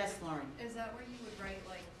 Yes, Lauren? Is that where you would write,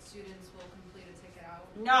 like, students will complete a ticket out?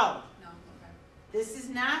 No, No, okay. this is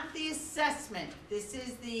not the assessment. This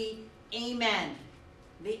is the amen,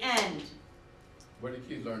 the end. What do the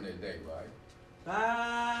kids learn that day, right?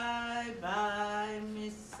 Bye, bye,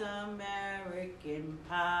 Miss American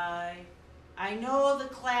Pie. I know the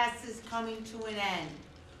class is coming to an end.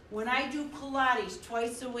 When I do Pilates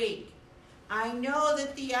twice a week, I know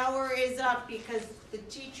that the hour is up because the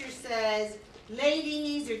teacher says,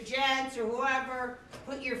 ladies or gents or whoever,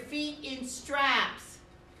 put your feet in straps.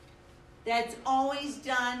 That's always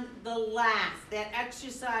done the last. That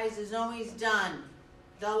exercise is always done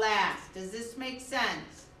the last. Does this make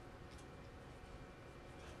sense?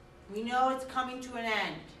 We know it's coming to an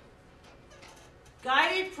end.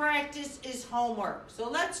 Guided practice is homework. So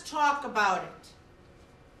let's talk about it.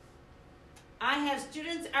 I have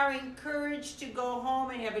students are encouraged to go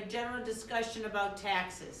home and have a general discussion about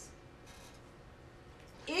taxes.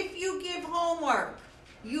 If you give homework,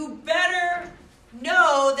 you better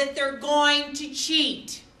know that they're going to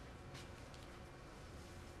cheat.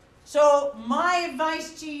 So my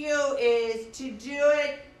advice to you is to do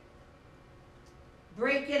it,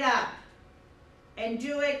 break it up, and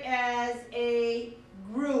do it as a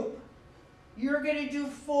group. You're going to do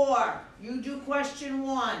 4. You do question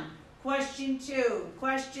 1, question 2,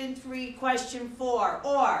 question 3, question 4.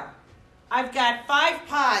 Or I've got 5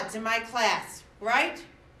 pods in my class, right?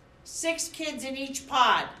 6 kids in each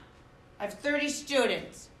pod. I have 30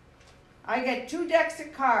 students. I got 2 decks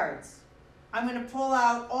of cards. I'm going to pull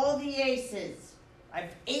out all the aces. I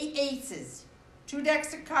have 8 aces. 2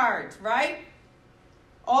 decks of cards, right?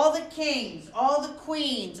 All the kings, all the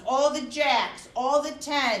queens, all the jacks, all the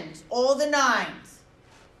 10s, all the 9s.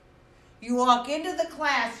 You walk into the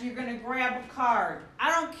class, you're going to grab a card.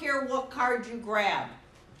 I don't care what card you grab.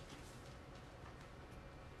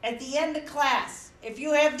 At the end of class, if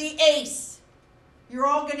you have the ace, you're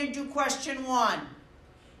all going to do question 1.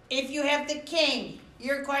 If you have the king,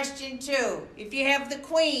 you're question 2. If you have the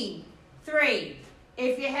queen, 3.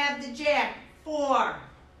 If you have the jack, 4.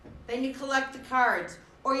 Then you collect the cards.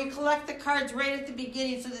 Or you collect the cards right at the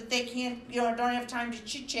beginning so that they can't, don't have time to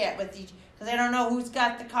chit-chat with each, because they don't know who's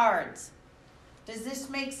got the cards. Does this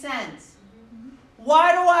make sense? Mm-hmm.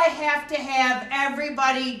 Why do I have to have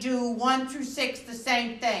everybody do 1 through 6 the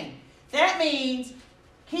same thing? That means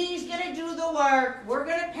Key's going to do the work, we're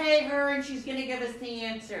going to pay her, and she's going to give us the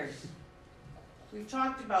answers. We've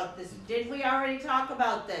talked about this. Did we already talk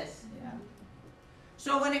about this? Yeah.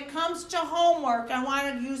 So when it comes to homework, I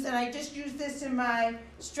want to use, and I just used this in my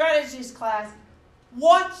strategies class,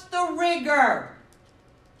 what's the rigor?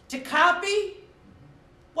 To copy?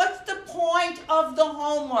 What's the point of the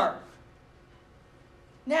homework?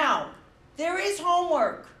 Now, there is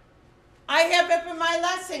homework. I have up in my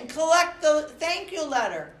lesson, collect the thank you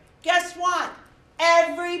letter. Guess what?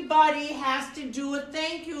 Everybody has to do a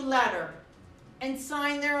thank you letter and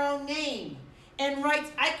sign their own name. And write,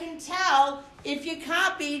 I can tell if you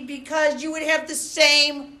copied because you would have the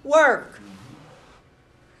same work.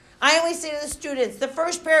 I always say to the students, the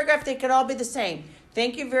first paragraph, they could all be the same.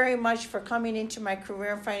 Thank you very much for coming into my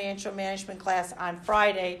career and financial management class on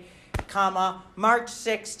Friday, March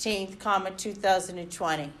 16th,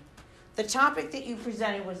 2020. The topic that you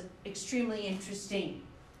presented was extremely interesting.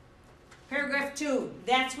 Paragraph 2,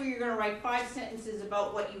 that's where you're going to write 5 sentences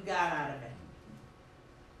about what you got out of it.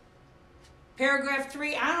 Paragraph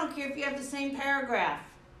 3, I don't care if you have the same paragraph.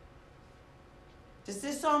 Does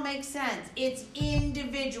this all make sense? It's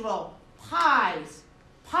individual, pies,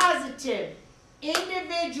 positive,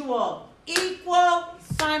 individual, equal,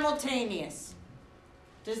 simultaneous.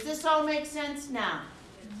 Does this all make sense now?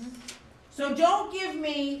 Mm-hmm. So don't give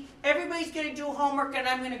me, everybody's going to do homework and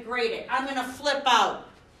I'm going to grade it. I'm going to flip out.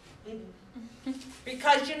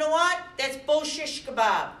 Because you know what? That's bullshit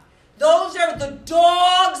kebab. Those are the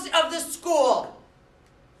dogs of the school.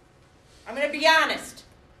 I'm going to be honest.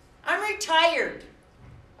 I'm retired.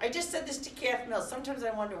 I just said this to Kath Mills. Sometimes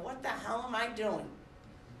I wonder, what the hell am I doing?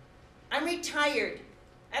 I'm retired.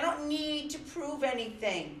 I don't need to prove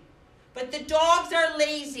anything. But the dogs are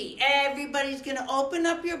lazy. Everybody's going to open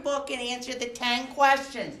up your book and answer the 10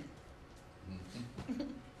 questions.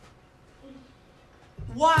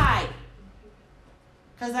 Why?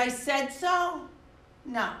 Because I said so?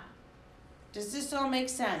 No. Does this all make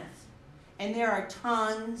sense? And there are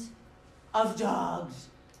tons of dogs.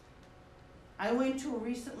 I went to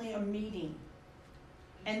recently a meeting,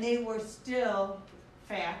 and they were still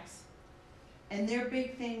facts, and their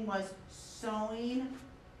big thing was sewing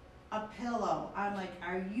a pillow. I'm like,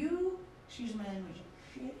 are you, excuse my language,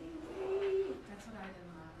 shitting me? That's what I did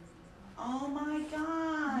when I was in school. Oh my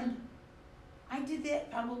God. I did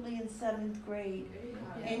that probably in 7th grade.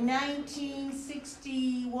 In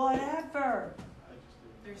 1960, whatever.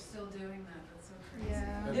 They're still doing that, that's so crazy.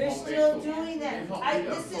 Yeah. They're still doing that.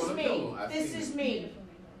 This is me. This is me.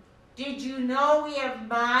 Did you know we have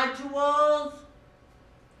modules?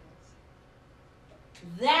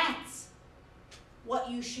 That's what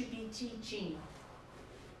you should be teaching.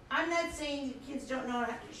 I'm not saying that kids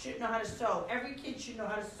should know how to sew. Every kid should know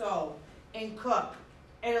how to sew and cook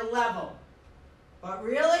at a level. But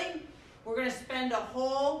really, we're going to spend a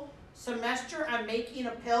whole semester on making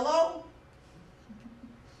a pillow?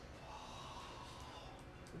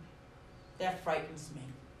 That frightens me.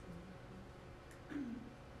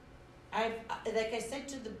 Like I said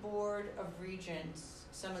to the Board of Regents,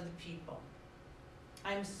 some of the people,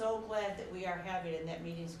 I'm so glad that we are having it, and that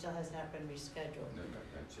meeting still has not been rescheduled. No,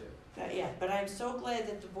 not yet. But I'm so glad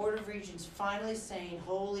that the Board of Regents finally saying,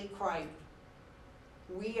 holy cripe,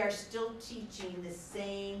 we are still teaching the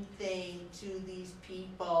same thing to these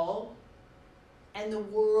people, and the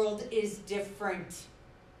world is different.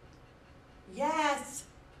 Yes,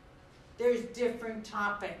 there's different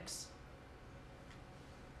topics.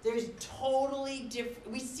 There's totally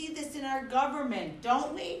different, we see this in our government,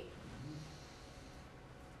 don't we?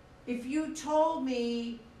 If you told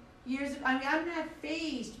me I'm not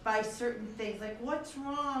fazed by certain things, like what's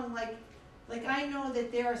wrong, like I know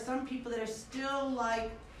that there are some people that are still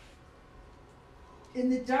like in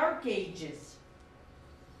the dark ages,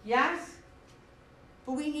 yes?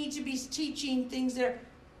 But we need to be teaching things that are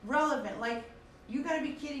relevant, like you gotta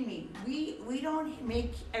be kidding me. We don't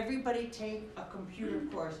make everybody take a computer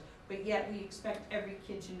course, but yet we expect every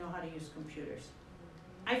kid to know how to use computers.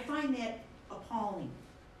 I find that appalling.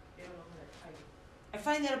 They don't know how to type. I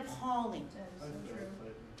find that appalling.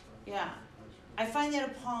 Yeah. I find that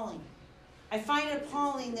appalling. I find it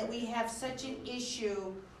appalling that we have such an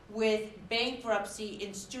issue with bankruptcy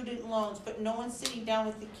and student loans, but no one's sitting down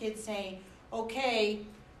with the kids saying, okay,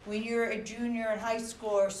 when you're a junior in high school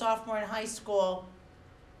or sophomore in high school,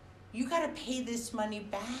 you got to pay this money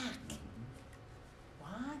back.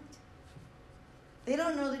 What? They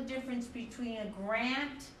don't know the difference between a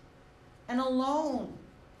grant and a loan.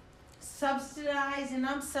 Subsidized and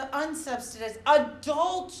unsubsidized.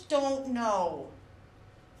 Adults don't know.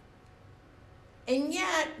 And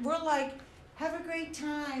yet, we're like, have a great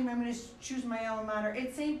time. I'm going to choose my alma mater.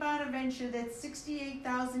 It's St. Bonaventure, that's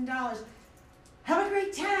 $68,000. Have a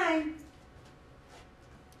great time.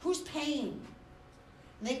 Who's paying?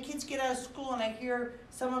 And then kids get out of school, and I hear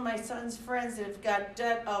some of my son's friends that have got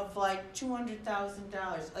debt of like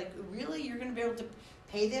 $200,000. Like, really? You're going to be able to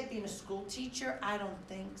pay that being a school teacher? I don't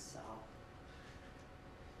think so.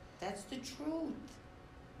 That's the truth.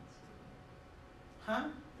 Huh?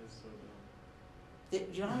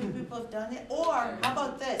 You know how many people have done it? Or, how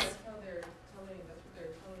about this? That's what they're telling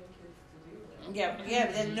kids to do. Yeah,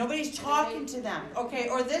 but then nobody's talking to them. Okay,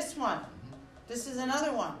 or this one. This is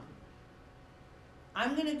another one.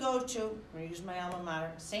 I'm going to use my alma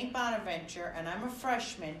mater, St. Bonaventure, and I'm a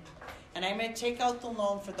freshman, and I'm going to take out the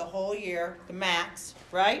loan for the whole year, the max,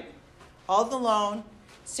 right? All the loan,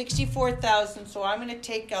 $64,000, so I'm going to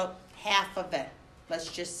take out half of it, let's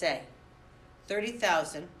just say.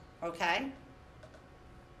 $30,000, okay?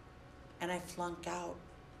 And I flunk out.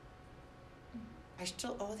 I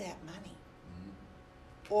still owe that money.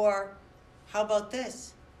 Or, how about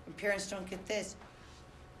this? When parents don't get this.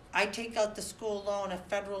 I take out the school loan, a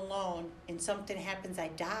federal loan, and something happens, I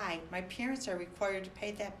die. My parents are required to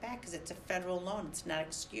pay that back because it's a federal loan. It's not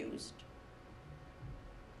excused.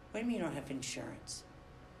 What do you mean you don't have insurance?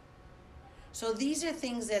 So these are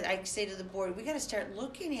things that I say to the board, we got to start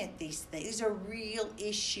looking at these things. These are real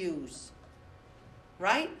issues,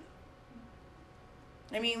 right?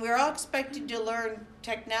 I mean, we're all expected to learn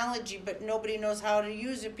technology, but nobody knows how to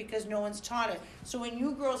use it because no one's taught it. So when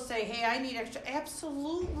you girls say, hey, I need extra,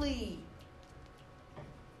 absolutely.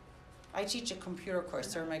 I teach a computer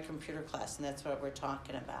course, they're in my computer class, and that's what we're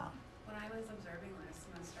talking about. When I was observing last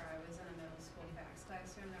semester, I was in a middle school fax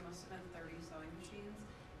classroom. There must have been 30 sewing machines.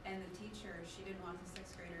 And the teacher, she didn't want the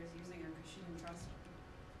 6th graders using her because she didn't trust them.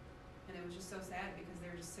 And it was just so sad because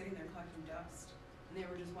they were just sitting there collecting dust. And they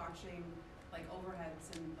were just watching like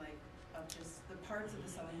overheads and like of just the parts of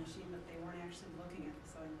the sewing machine, but they weren't actually looking at the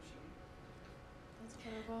sewing machine. That's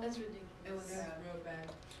horrible. That's ridiculous. It was Yeah, bad. real bad.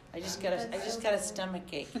 I just That's got a so stomach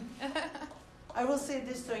ache. I will say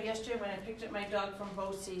this though, yesterday when I picked up my dog from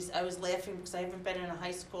Bosse's, I was laughing because I haven't been in a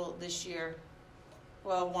high school this year,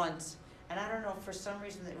 well, once. And I don't know, for some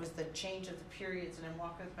reason it was the change of the periods and I'm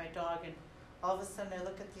walking with my dog and all of a sudden I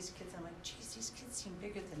look at these kids and I'm like, geez, these kids seem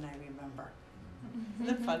bigger than I remember.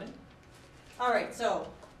 Isn't that funny? All right, so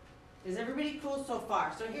is everybody cool so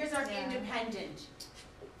far? So here's our Yeah. independent.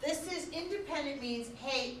 This is independent means,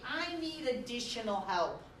 hey, I need additional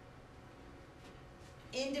help.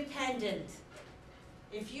 Independent.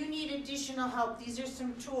 If you need additional help, these are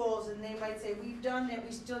some tools, and they might say, we've done it,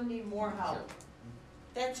 we still need more help.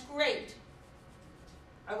 That's great.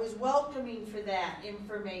 I was welcoming for that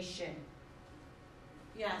information.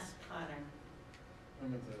 Yes, Connor. I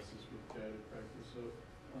meant to ask this with guided practice, so,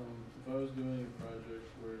 if I was doing a project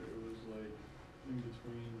where it was like in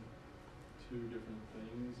between two different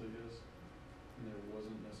things, I guess, and there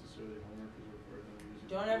wasn't necessarily homework because we're part of using.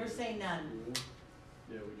 Don't ever say none. School,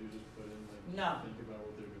 yeah, would you just put in like, No. think about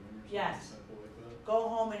what they're doing or something Yes. simple like that? Go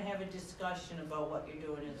home and have a discussion about what you're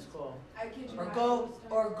doing in school. I kid you Or not.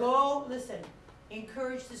 go, listen,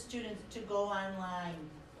 encourage the students to go online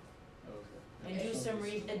Oh, okay. and do some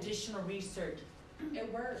additional research.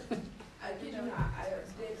 It worked. I kid you not. I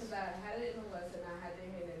did because I had it in a lesson. I had to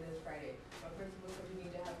hand it in this Friday. My principal said we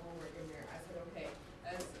need to have homework in there. I said okay.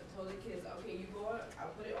 I told the kids, okay, you go. I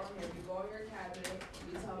put it on here. You go on your cabinet.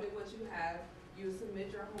 You tell me what you have. You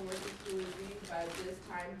submit your homework to Schoology by this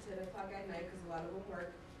time, 10 o'clock at night, because a lot of them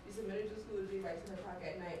work. You submit it to Schoology by 10 o'clock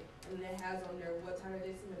at night, and then it has on there what time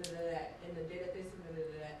they submitted it at and the day that they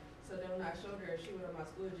submitted it at. So then when I showed her, she went on my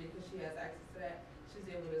Schoology because she has access to that. She's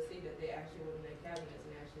able to see that they actually went in their cabinets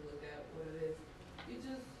and actually looked at what it is. You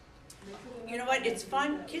just You know what, it's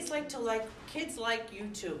fun, kids like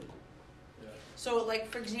YouTube. Yeah. So like,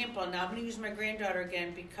 for example, now I'm gonna use my granddaughter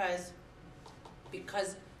again because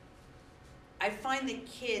I find that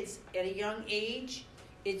kids at a young age,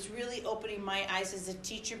 it's really opening my eyes as a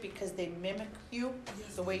teacher because they mimic you,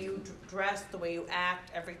 the way you dress, the way you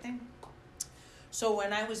act, everything. So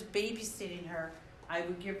when I was babysitting her, I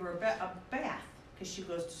would give her a bath because she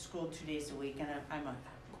goes to school 2 days a week and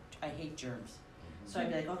I hate germs. So I'd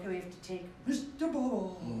be like, okay, we have to take Mr.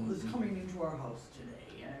 Bubble is coming into our house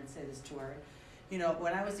today. And I'd say this to her. You know,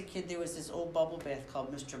 when I was a kid, there was this old bubble bath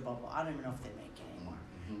called Mr. Bubble. I don't even know if they make it anymore.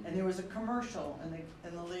 And there was a commercial, and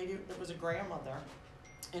the lady, it was a grandmother,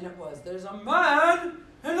 and it was, there's a man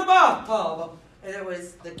in the bathtub. And it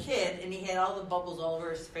was the kid, and he had all the bubbles all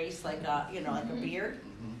over his face, like a, like a beard.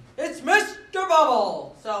 It's Mr.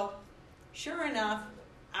 Bubble! So, sure enough,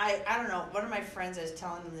 I don't know, one of my friends, I was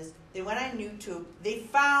telling them this, they went on YouTube, they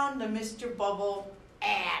found the Mr. Bubble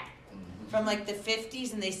ad from like the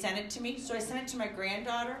 50s, and they sent it to me. So I sent it to my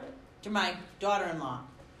granddaughter, to my daughter-in-law.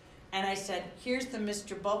 And I said, here's the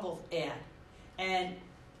Mr. Bubble ad. And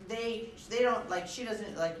they don't, like, she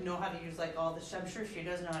doesn't, like, know how to use, like, all this. I'm sure she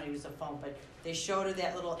doesn't know how to use a phone, but they showed her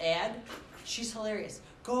that little ad. She's hilarious.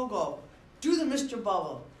 Go, do the Mr.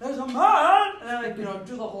 Bubble. There's a man! And I, like,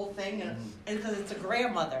 do the whole thing. And because it's a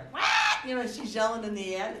grandmother. What? She's yelling in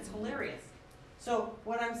the ad. It's hilarious. So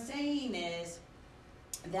what I'm saying is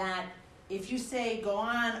that if you say go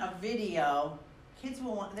on a video, kids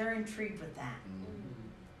they're intrigued with that.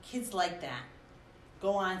 Kids like that.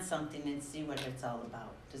 Go on something and see what it's all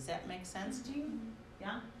about. Does that make sense to you?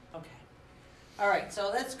 Yeah? Okay. All right,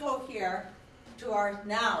 so let's go here to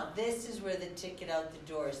now this is where the ticket out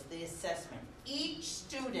the door is, the assessment. Each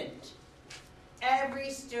student,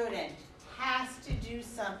 every student has to do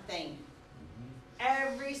something.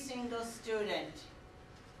 Every single student.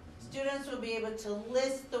 Students will be able to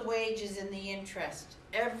list the wages and the interest.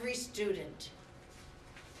 Every student.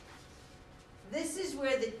 This is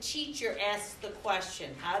where the teacher asks the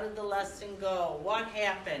question, how did the lesson go? What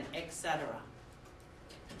happened? Etc.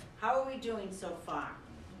 How are we doing so far?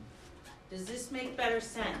 Does this make better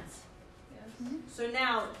sense? Yes. So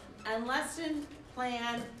now, on lesson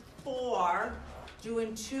plan 4, due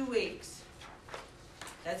in 2 weeks.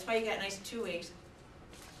 That's why you got nice 2 weeks.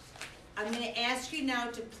 I'm going to ask you now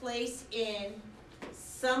to place in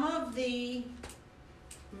some of the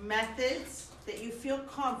methods that you feel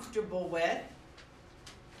comfortable with.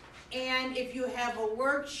 And if you have a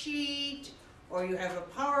worksheet, or you have a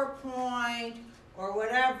PowerPoint, or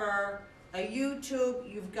whatever, a YouTube,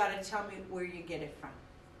 you've got to tell me where you get it from.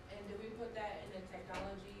 And did we put that in the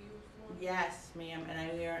technology use one? Yes, ma'am, and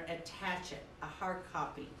I'm going to attach it, a hard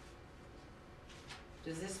copy.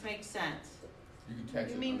 Does this make sense? You can attach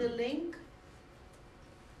it. You mean the link?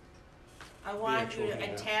 I want you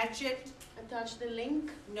to attach it. Attach the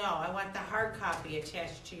link. No, I want the hard copy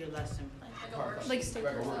attached to your lesson plan. Like a Part- worksheet. Like stick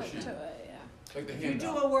Like a to worksheet. it, yeah. Like the You do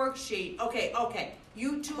handout. a worksheet, okay,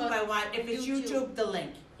 YouTube But I want, if it's YouTube. YouTube, the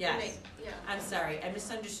link, yes. Yeah. I'm sorry, I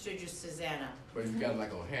misunderstood you, Susanna. But if you got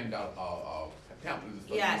like a handout, pamphlet and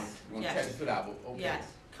stuff. Yes, You want to yes. text it out, but okay. Yes,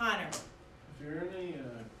 Connor, If you're in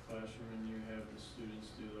a classroom and you have the students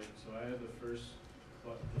do like, so I had the first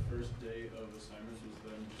day of assignments was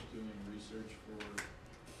them just doing research for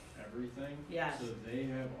everything. Yes. So they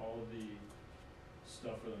have all the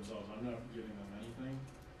stuff for themselves. I'm not giving them anything.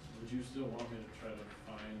 Would you still want me to try to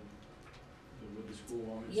find would the school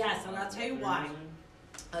want me to? Yes, still and I'll find tell you what why. they're using?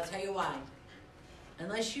 I'll tell you why.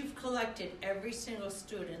 Unless you've collected every single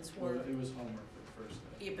student's Well, work, it was homework for the first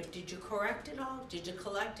day. yeah, but did you correct it all? Did you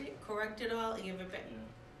correct it all, and give it back?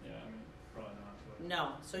 Yeah, I mean, probably not, but.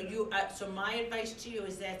 No, so my advice to you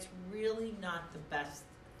is that's really not the best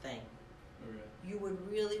thing. Okay. You would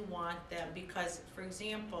really want them, because, for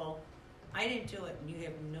example, I didn't do it, and you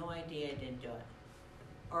have no idea I didn't do it.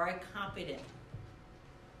 Or I copied it.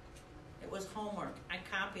 It was homework, I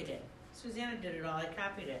copied it. Susanna did it all, I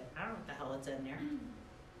copied it. I don't know what the hell it's in there.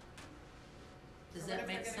 Does Or that what if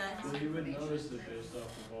make they're gonna sense? Well, you would Information notice it thing. based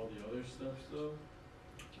off of all the other steps, though.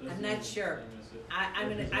 That's I'm the not only sure. thing is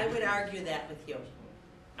it- I would argue that with you.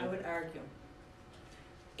 I would argue.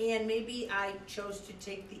 And maybe I chose to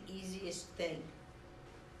take the easiest thing.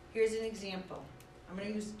 Here's an example. I'm gonna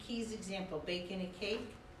use Key's example, baking a cake.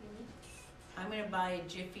 I'm gonna buy a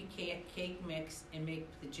Jiffy cake mix and make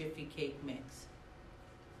the Jiffy cake mix.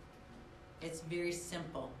 It's very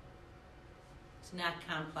simple. It's not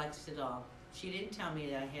complex at all. She didn't tell me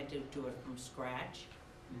that I had to do it from scratch.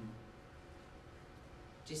 Mm.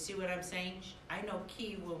 Do you see what I'm saying? I know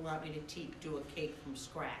Key will want me to do a cake from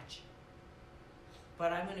scratch.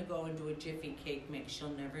 But I'm gonna go and do a Jiffy cake mix, she'll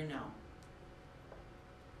never know.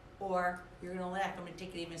 Or, you're gonna laugh, I'm gonna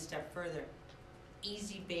take it even a step further.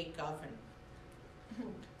 Easy bake oven.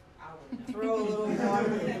 I would know. Throw a little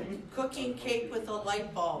water in. Cooking cake with a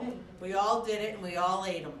light bulb. We all did it and we all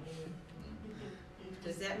ate them.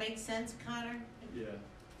 Does that make sense, Connor? Yeah.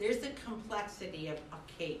 There's the complexity of a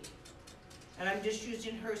cake. And I'm just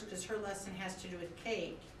using hers because her lesson has to do with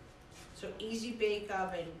cake. So easy bake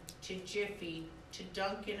oven to Jiffy to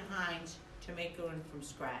Duncan Hines to make one from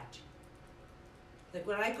scratch. Like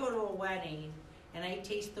when I go to a wedding and I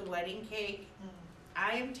taste the wedding cake,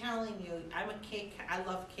 I am telling you, I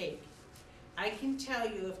love cake. I can tell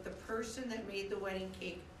you if the person that made the wedding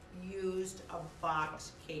cake used a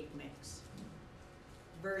box cake mix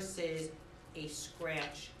versus a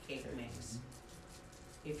scratch cake mix.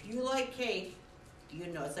 If you like cake, you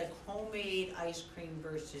know, it's like homemade ice cream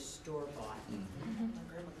versus store-bought.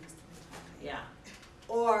 Yeah.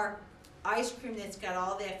 Or ice cream that's got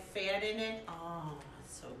all that fat in it, oh,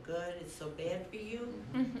 it's so good, it's so bad for you.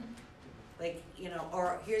 Like, you know,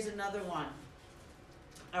 or here's another one.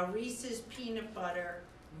 A Reese's peanut butter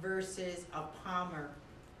versus a Palmer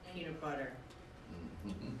peanut butter.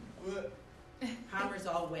 Palmer's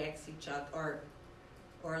all waxy chocolate,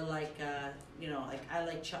 or like, you know, like I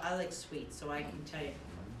like sweet, so I can tell you.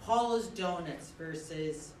 Paula's Donuts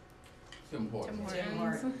versus Tim Hortons. Tim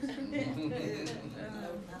Hortons.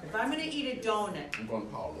 If I'm gonna eat a donut, I'm going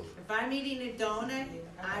Paula's. if I'm eating a donut,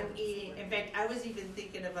 I'm eating, in fact, I was even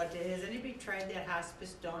thinking about it. Has anybody tried that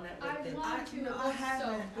hospice donut I with the, want to, it I looks so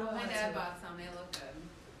haven't. good. I My want dad to. bought some, they look good.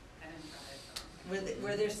 I didn't try it though.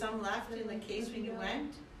 were there some left in the case when you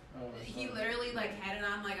went? Oh, He sorry. literally like had it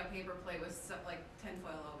on like a paper plate with like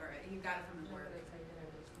tinfoil over it. He got it from his work.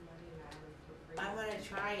 I wanna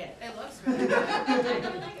try it. It looks really good.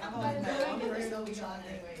 I'm on my personal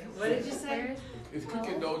chocolate. What did you say? It's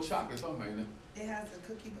cookie dough chocolate, something, ain't it? It has the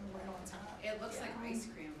cookie dough right on top. It looks like ice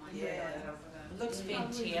cream when you Yeah. put it over It the. looks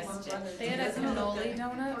fantastic. They had a Doesn't it look cannoli good?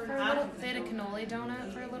 donut for a Huh? little. They had a cannoli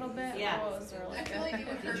donut for a little bit. Yeah. Oh, it was really I feel like good. you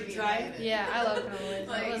would Did hurt you me try if I it? did Yeah, I love cannolis.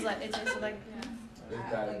 Like- It was like it tasted like. It's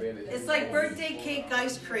diabetic. It's like birthday cake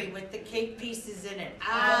ice cream with the cake pieces in it.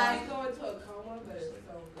 I go into a coma, but it's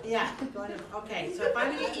so good. Yeah, okay, so if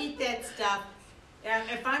I'm gonna eat that stuff,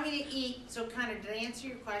 if I'm gonna eat, so kind of, did I answer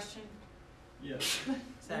your question? Yes.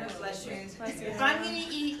 Sorry, bless you. Bless you. If I'm gonna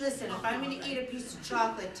eat, listen, if I'm gonna eat a piece of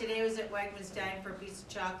chocolate, today I was at Wegmans dying for a piece of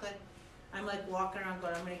chocolate. I'm like walking around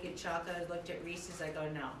going, I'm gonna get chocolate. I looked at Reese's, I go,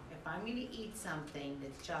 no. If I'm gonna eat something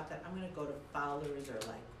that's chocolate, I'm gonna go to Fowler's or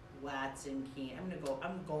like Watson Key.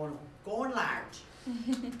 I'm going large.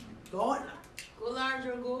 Going, Go large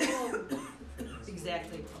or go home.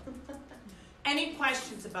 exactly. Any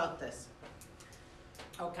questions about this?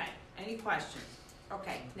 Okay, any questions?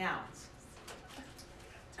 Okay, now.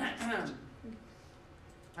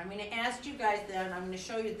 I'm gonna ask you guys then, I'm gonna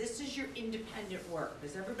show you, this is your independent work.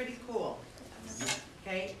 Is everybody cool?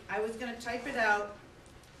 Okay, I was gonna type it out,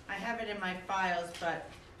 I have it in my files, but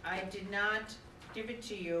I did not give it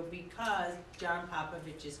to you because John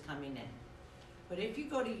Popovich is coming in. But if you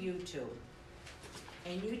go to YouTube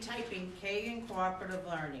and you type in Kagan Cooperative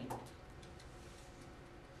Learning,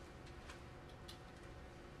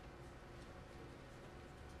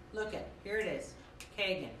 look it, here it is,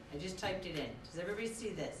 Kagan, I just typed it in. Does everybody see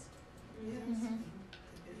this?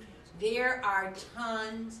 There are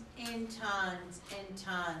tons and tons and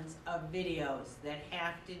tons of videos that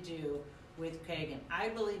have to do with Kagan. I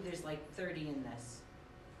believe there's like 30 in this.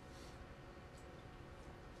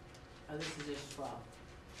 Oh, this is just 12.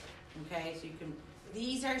 Okay, so you can,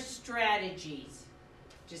 these are strategies.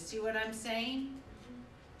 Just see what I'm saying?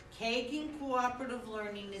 Kagan Cooperative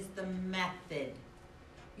Learning is the method.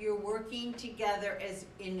 You're working together as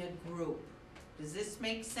in a group. Does this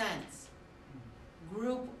make sense?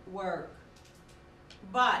 Group work.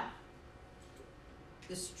 But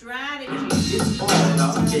the strategy It's all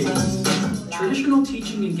about Kagan. Traditional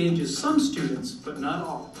teaching engages some students, but not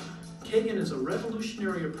all. Kagan is a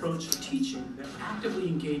revolutionary approach to teaching that actively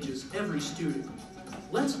engages every student.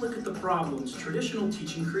 Let's look at the problems traditional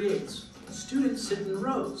teaching creates. Students sit in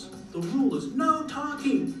rows. The rule is no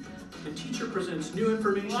talking. The teacher presents new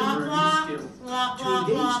information or a new skill. To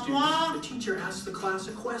engage students, the teacher asks the class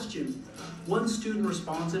a question. One student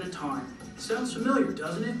responds at a time. Sounds familiar,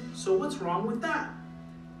 doesn't it? So what's wrong with that?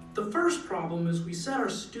 The first problem is we set our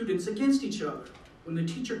students against each other. When the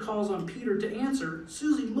teacher calls on Peter to answer,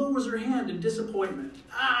 Susie lowers her hand in disappointment.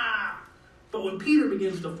 Ah! But when Peter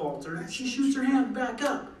begins to falter, she shoots her hand back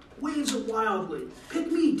up, waves it wildly.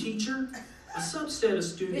 Pick me, teacher. A subset of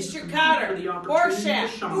students Mr. compete Cotter, for the opportunity to Borshak,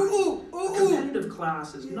 shine. A competitive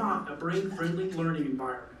class is not a brain-friendly learning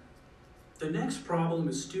environment. The next problem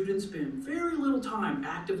is students spend very little time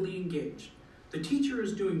actively engaged. The teacher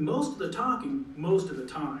is doing most of the talking most of the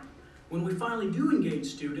time. When we finally do engage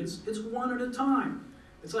students, it's one at a time.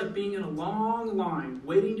 It's like being in a long line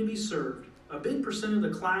waiting to be served. A big percent of the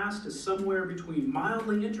class is somewhere between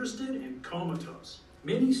mildly interested and comatose.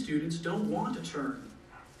 Many students don't want to turn.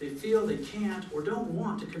 They feel they can't or don't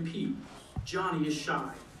want to compete. Johnny is shy.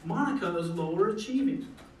 Monica is lower achieving.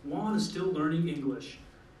 Juan is still learning English.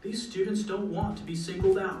 These students don't want to be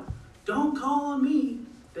singled out. Don't call on me.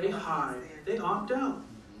 They hide. They opt out.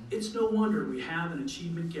 It's no wonder we have an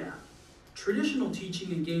achievement gap. Traditional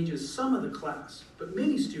teaching engages some of the class, but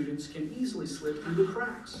many students can easily slip through the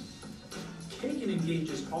cracks. Kagan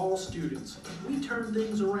engages all students. We turn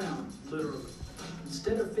things around, literally.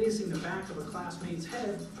 Instead of facing the back of a classmate's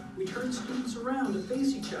head, we turn students around to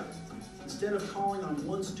face each other. Instead of calling on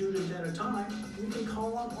one student at a time, we can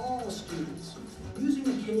call on all students. Using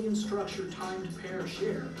the Kagan structure timed pair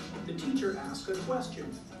share, the teacher asks a question.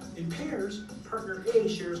 In pairs, partner A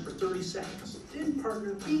shares for 30 seconds, then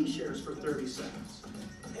partner B shares for 30 seconds.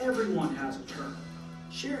 Everyone has a turn.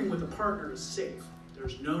 Sharing with a partner is safe.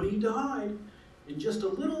 There's no need to hide. In just a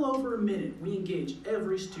little over a minute, we engage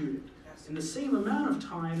every student. In the same amount of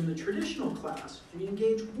time in the traditional class, we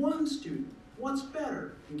engage one student. What's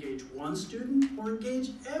better, engage one student or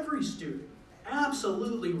engage every student?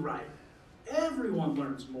 Absolutely right. Everyone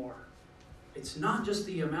learns more. It's not just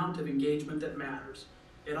the amount of engagement that matters.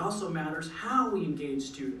 It also matters how we engage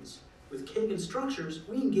students. With Kagan structures,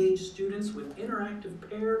 we engage students with interactive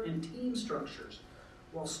pair and team structures.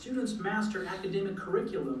 While students master academic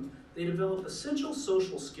curriculum, they develop essential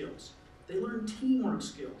social skills. They learn teamwork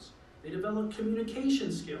skills. They develop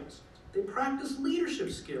communication skills. They practice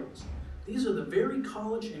leadership skills. These are the very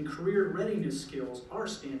college and career readiness skills our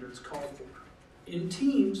standards call for. In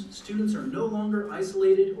teams, students are no longer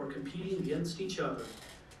isolated or competing against each other.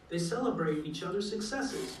 They celebrate each other's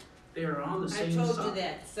successes. They are on the same side. I told you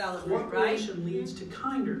that, celebrate, right? Cooperation leads to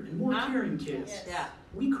kinder and more caring kids. Yeah.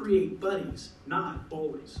 We create buddies, not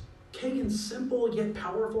bullies. Kagan's simple yet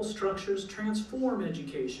powerful structures transform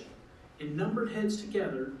education. In numbered heads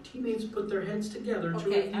together, teammates put their heads together to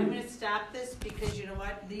Okay, review. I'm gonna stop this because you know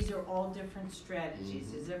what? These are all different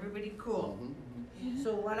strategies. Is everybody cool?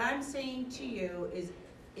 So what I'm saying to you is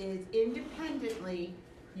independently,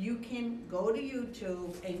 you can go to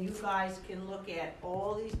YouTube and you guys can look at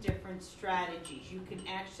all these different strategies. You can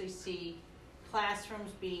actually see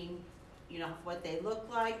classrooms being, you know, what they look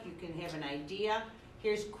like. You can have an idea.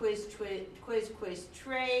 Here's quiz,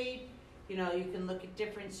 trade. You know, you can look at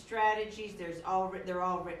different strategies. They're all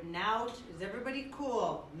written out. Is everybody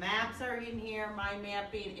cool? Maps are in here, mind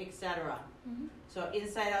mapping, etc. So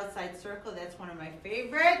inside, outside circle, that's one of my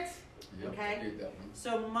favorites. Yep, Okay? I did that one.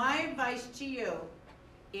 So my advice to you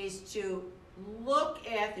is to look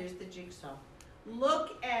at, there's the jigsaw,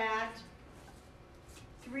 look at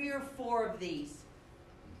 3 or 4 of these.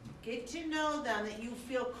 Get to know them that you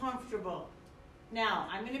feel comfortable. Now,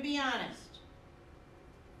 I'm gonna be honest.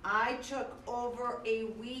 I took over a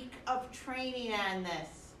week of training on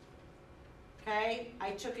this. Okay?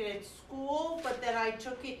 I took it at school, but then I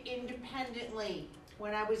took it independently.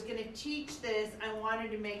 When I was gonna teach this, I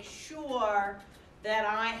wanted to make sure that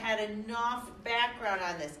I had enough background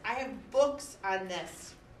on this. I have books on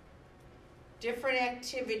this. Different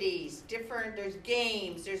activities, there's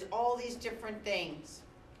games, there's all these different things.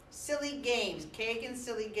 Silly games, Kagan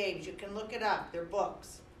Silly Games, you can look it up, they're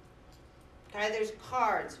books. Okay, there's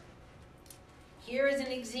cards. Here is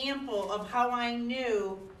an example of how I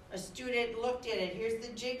knew a student looked at it. Here's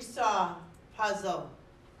the jigsaw puzzle.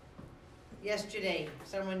 Yesterday,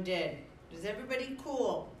 someone did. Is everybody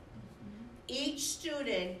cool? Each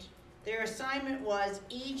student, their assignment was,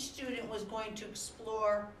 each student was going to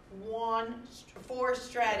explore 4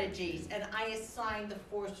 strategies, and I assigned the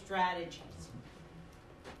 4 strategies.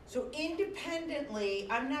 So independently,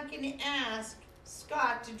 I'm not going to ask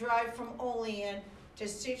Scott to drive from Olean to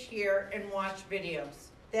sit here and watch videos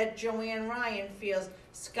that Joanne Ryan feels,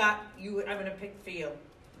 Scott, I'm going to pick for you.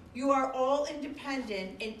 You are all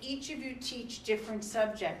independent, and each of you teach different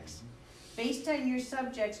subjects. Based on your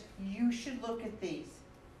subjects, you should look at these.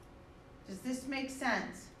 Does this make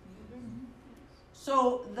sense?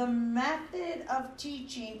 So the method of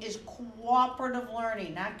teaching is cooperative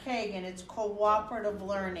learning, not Kagan, it's cooperative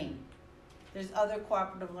learning. There's other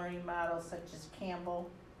cooperative learning models such as Campbell,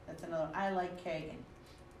 that's another, I like Kagan.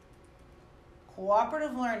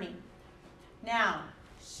 Cooperative learning. Now,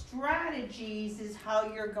 strategies is how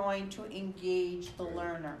you're going to engage the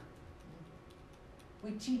learner.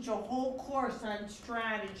 We teach a whole course on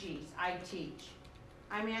strategies, I teach.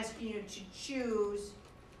 I'm asking you to choose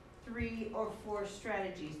 3 or 4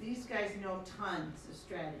 strategies. These guys know tons of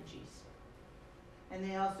strategies. And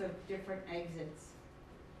they also have different exits,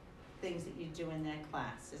 things that you do in that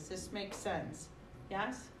class. Does this make sense?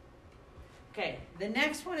 Yes? Okay, the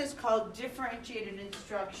next one is called differentiated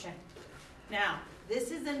instruction. Now,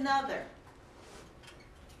 this is another.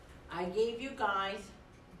 I gave you guys,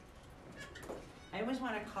 I always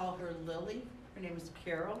want to call her Lily. Her name is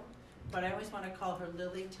Carol, but I always want to call her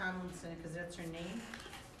Lily Tomlinson because that's her name.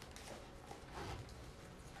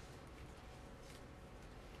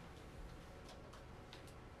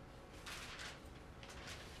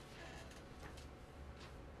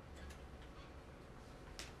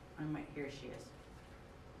 Here she is.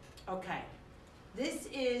 Okay. This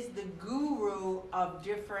is the guru of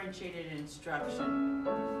differentiated instruction.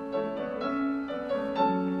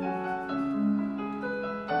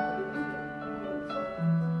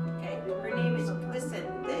 Okay, her name is, listen,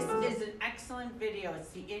 this is an excellent video. It's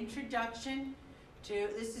the introduction to,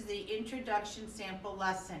 this is the introduction sample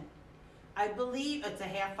lesson. I believe it's a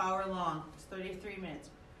half hour long. It's 33 minutes.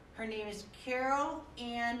 Her name is Carol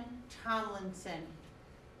Ann Tomlinson.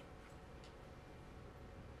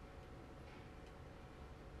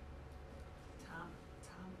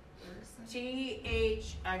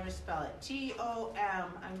 I'm going to spell it. T-O-M,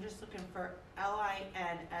 I'm just looking for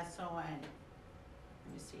L-I-N-S-O-N.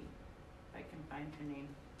 Let me see if I can find her name.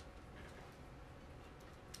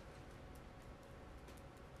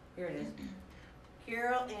 Here it is.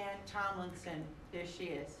 Carol Ann Tomlinson. There she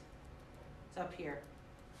is. It's up here.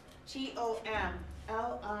 T-O-M-L-I-N-S-O-N.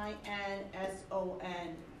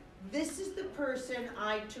 This is the person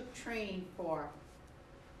I took training for.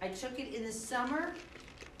 I took it in the summer.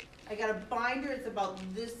 I got a binder, it's about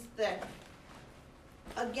this thick.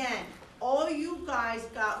 Again, all you guys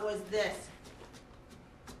got was this,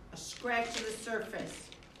 a scratch of the surface.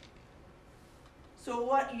 So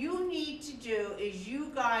what you need to do is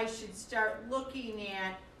you guys should start looking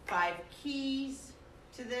at 5 keys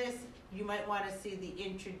to this. You might want to see the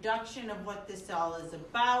introduction of what this all is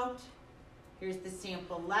about. Here's the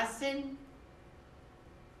sample lesson.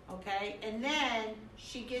 Okay, and then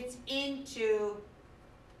she gets into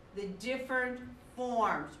the different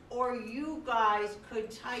forms, or you guys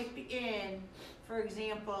could type in, for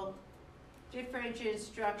example, differentiated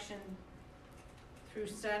instruction through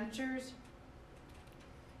centers.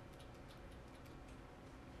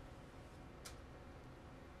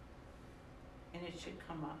 And it should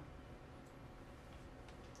come up.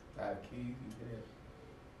 5 keys, you said?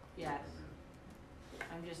 Yes.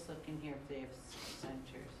 I'm just looking here if they have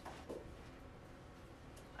centers.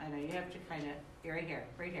 I know, you have to kind of, right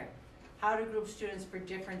here. How to group students for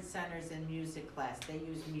different centers in music class. They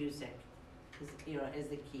use music as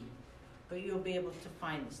the key. But you'll be able to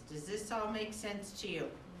find this. Does this all make sense to you?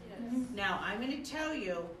 Yes. Now, I'm going to tell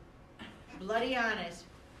you, bloody honest,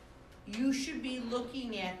 you should be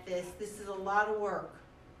looking at this. This is a lot of work.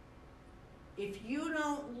 If you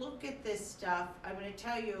don't look at this stuff, I'm gonna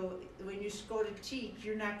tell you, when you go to teach,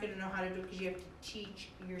 you're not gonna know how to do it because you have to teach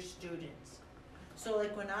your students. So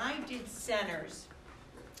like when I did centers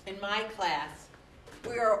in my class,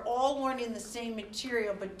 we are all learning the same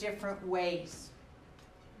material but different ways.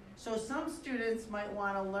 So some students might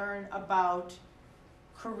wanna learn about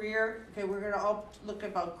career, okay, we're gonna all look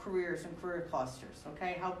about careers and career clusters,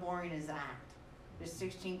 okay? How boring is that? There's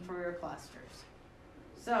 16 career clusters.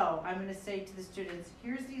 So I'm gonna say to the students,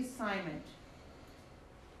 here's the assignment.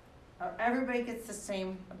 Everybody gets the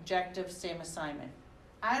same objective, same assignment.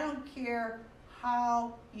 I don't care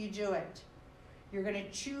how you do it. You're gonna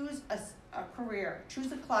choose a career,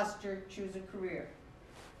 choose a cluster, choose a career.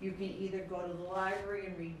 You can either go to the library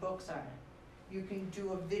and read books on it. You can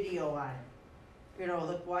do a video on it. You know,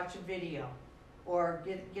 like watch a video or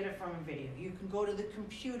get it from a video. You can go to the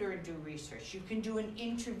computer and do research. You can do an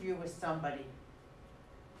interview with somebody.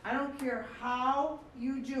 I don't care how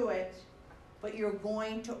you do it, but you're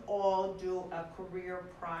going to all do a career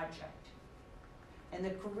project. And the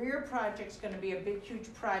career project's gonna be a big,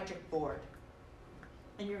 huge project board.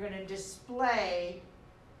 And you're gonna display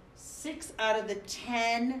 6 out of the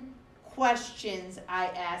 10 questions I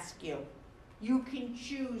ask you. You can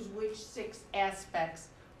choose which 6 aspects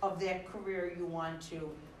of that career you want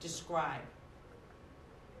to describe.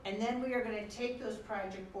 And then we are gonna take those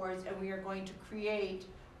project boards and we are going to create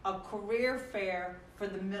a career fair for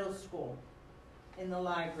the middle school in the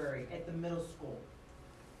library at the middle school.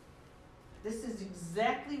 This is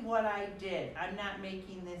exactly what I did. I'm not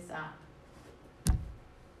making this up.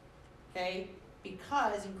 Okay?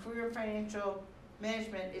 Because in career financial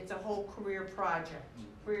management, it's a whole career project,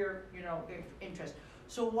 career, interest.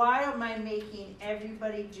 So why am I making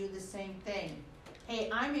everybody do the same thing? Hey,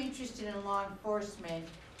 I'm interested in law enforcement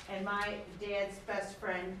and my dad's best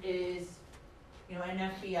friend is an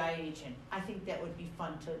FBI agent. I think that would be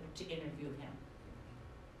fun to interview him.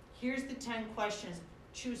 Here's the 10 questions.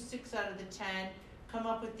 Choose 6 out of the 10, come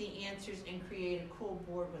up with the answers, and create a cool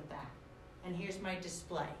board with that. And here's my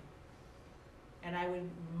display. And I would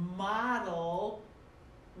model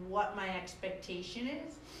what my expectation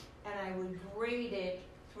is, and I would grade it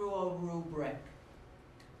through a rubric.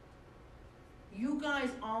 You guys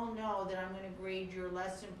all know that I'm going to grade your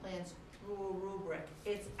lesson plans through a rubric.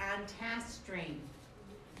 It's on TaskStream.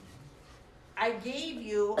 I gave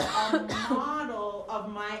you a model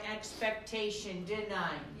of my expectation, didn't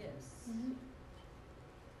I? Yes.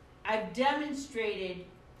 I've demonstrated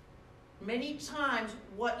many times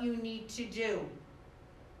what you need to do.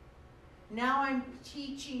 Now I'm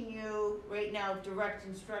teaching you right now direct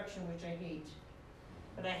instruction, which I hate,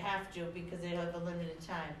 but I have to because I have a limited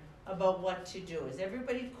time, about what to do. Is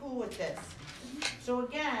everybody cool with this? So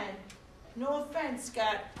again, no offense,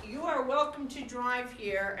 Scott, you are welcome to drive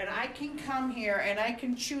here and I can come here and I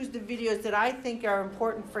can choose the videos that I think are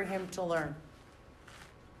important for him to learn.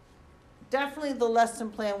 Definitely the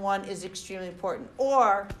lesson plan 1 is extremely important.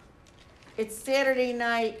 Or it's Saturday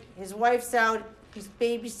night, his wife's out, he's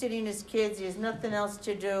babysitting his kids, he has nothing else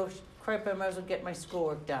to do. Crap, I might as well get my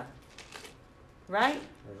schoolwork done. Right?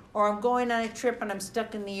 Or I'm going on a trip and I'm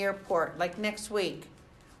stuck in the airport, like next week.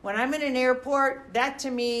 When I'm in an airport, that to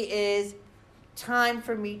me is time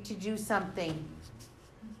for me to do something.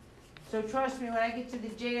 So trust me, when I get to the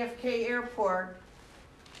JFK airport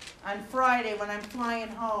on Friday when I'm flying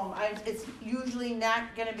home, it's usually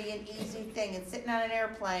not going to be an easy thing. And sitting on an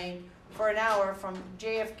airplane for an hour from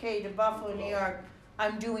JFK to Buffalo, New York,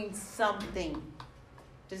 I'm doing something.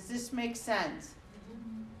 Does this make sense?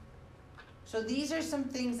 So these are some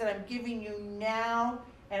things that I'm giving you now,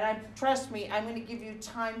 and trust me, I'm going to give you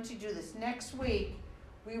time to do this. Next week,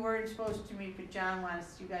 we weren't supposed to meet, but John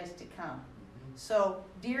wants you guys to come. So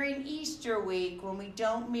during Easter week, when we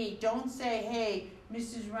don't meet, don't say, hey,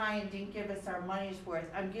 Mrs. Ryan didn't give us our money's worth.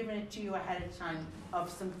 I'm giving it to you ahead of time of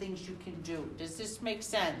some things you can do. Does this make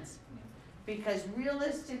sense? Because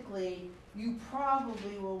realistically, you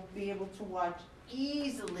probably will be able to watch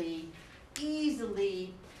easily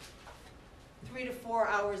 3 to 4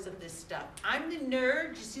 hours of this stuff. I'm the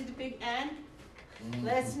nerd. You see the big N?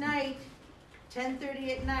 Last night,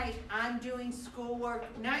 10:30 at night, I'm doing schoolwork,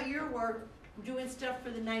 not your work. I'm doing stuff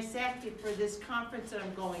for the Nice Active for this conference that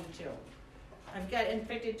I'm going to. In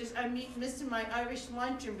fact, I'm missing my Irish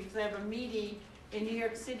luncheon because I have a meeting in New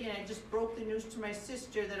York City, and I just broke the news to my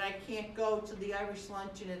sister that I can't go to the Irish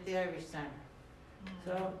luncheon at the Irish Center.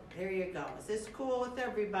 So there you go. Is this cool with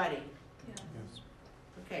everybody? Yeah. Yes.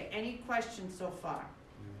 Okay, any questions so far?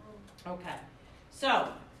 Okay,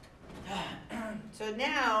 so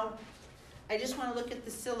now I just want to look at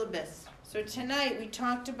the syllabus. So tonight we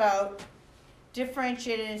talked about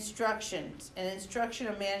differentiated instructions and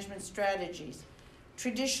instructional management strategies,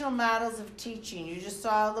 traditional models of teaching. You just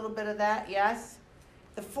saw a little bit of that, yes?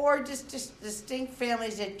 The four distinct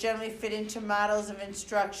families that generally fit into models of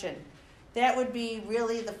instruction. That would be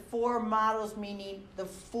really the four models, meaning the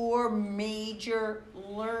four major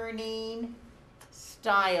learning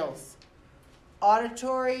styles: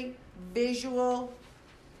 auditory, visual,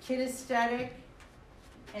 kinesthetic,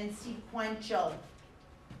 and sequential.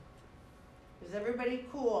 Is everybody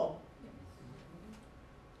cool?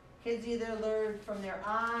 Kids either learn from their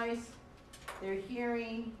eyes, their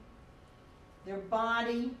hearing, their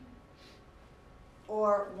body,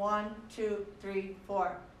 or 1, 2, 3,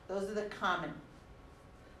 4. Those are the common.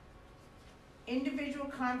 Individual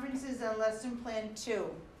conferences on lesson plan 2.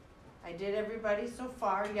 I did everybody so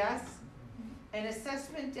far, yes? And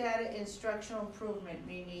assessment data instructional improvement,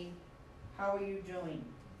 meaning how are you doing?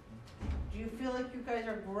 Do you feel like you guys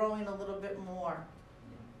are growing a little bit more?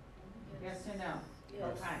 Yes or no?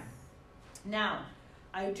 Yes. Okay. Now,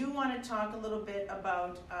 I do want to talk a little bit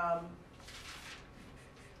about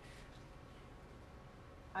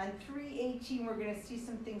on 318, we're going to see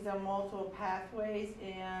some things on multiple pathways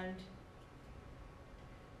and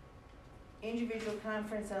individual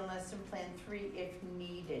conference on lesson plan 3 if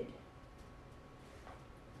needed.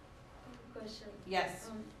 Question. Yes.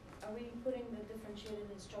 Are we putting the differentiated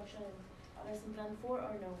instruction in lesson plan 4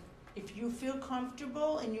 or no? If you feel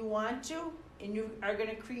comfortable and you want to, and you are going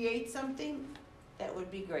to create something, that would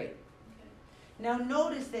be great. Okay. Now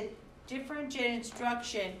notice that differentiated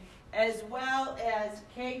instruction as well as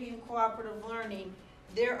Kagan cooperative learning,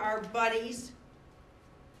 there are buddies,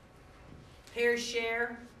 pair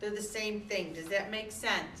share, they're the same thing. Does that make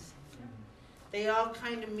sense? Yeah. They all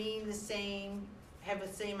kind of mean the same, have the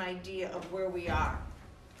same idea of where we are.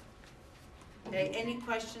 Okay, any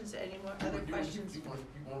questions, any more other questions? You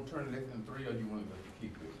want to turn lesson 3 or you want to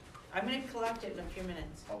keep it? I'm going to collect it in a few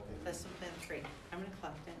minutes. Okay. Lesson plan 3. I'm going to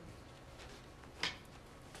collect it.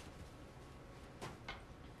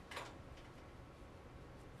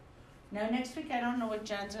 Now, next week, I don't know what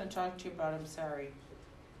John's going to talk to you about. I'm sorry.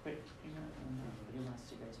 But, you know, he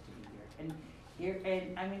wants you guys to be here.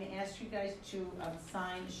 And I'm going to ask you guys to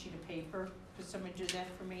sign a sheet of paper. Could someone do that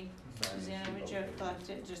for me? Susanna, would you collect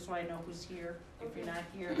it, just so I know who's here, if you're not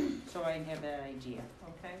here, so I have that idea,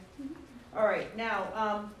 okay? All right,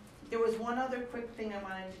 now, there was one other quick thing I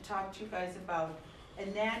wanted to talk to you guys about,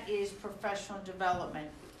 and that is professional development.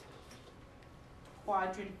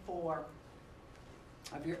 Quadrant 4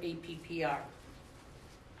 of your APPR.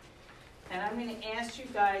 And I'm gonna ask you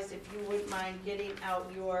guys if you wouldn't mind getting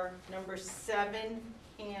out your number 7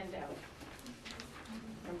 handout.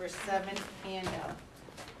 Number 7 handout.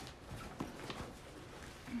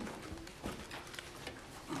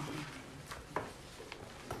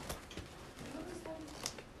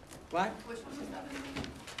 What? Which one was that?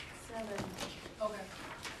 7. Okay.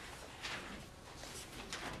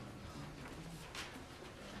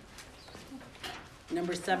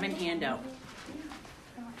 Number 7 handout.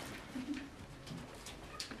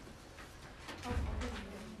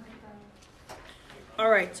 All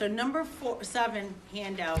right, so number 7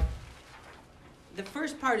 handout. The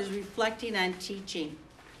first part is reflecting on teaching.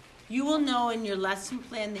 You will know in your lesson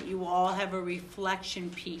plan that you all have a reflection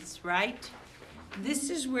piece, right? This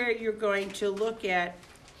is where you're going to look at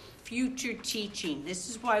future teaching. This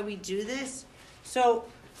is why we do this. So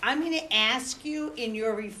I'm going to ask you in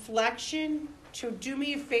your reflection to do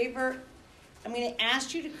me a favor. I'm going to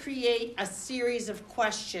ask you to create a series of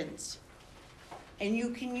questions. And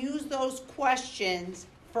you can use those questions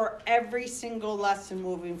for every single lesson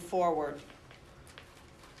moving forward.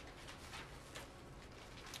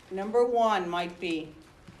 Number 1 might be,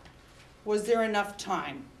 was there enough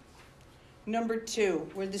time? Number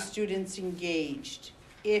 2, were the students engaged?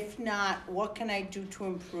 If not, what can I do to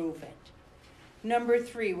improve it? Number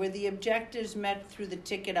 3, were the objectives met through the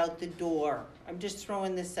ticket out the door? I'm just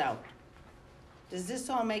throwing this out. Does this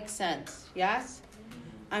all make sense? Yes?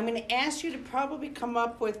 I'm going to ask you to probably come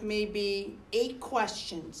up with maybe 8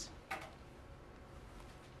 questions.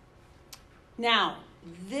 Now,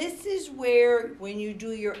 this is where, when you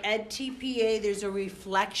do your EdTPA, there's a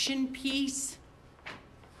reflection piece.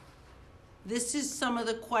 This is some of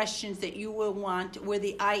the questions that you will want, where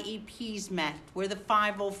the IEPs met, where the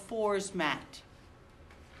 504s met.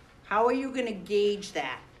 How are you going to gauge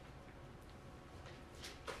that?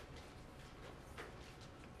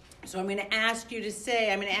 So I'm going to ask you to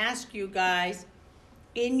say, I'm going to ask you guys,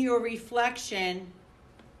 in your reflection,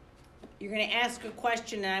 you're going to ask a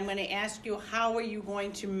question, and I'm going to ask you, how are you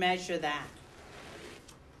going to measure that?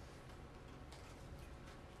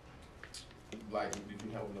 like, did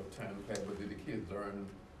you have enough time to pass, but did the kids learn,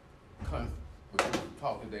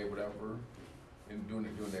 talk today, whatever, and doing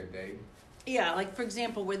it during that day? Yeah, like for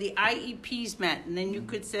example, where the IEPs met, and then you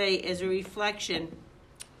could say as a reflection,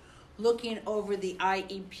 looking over the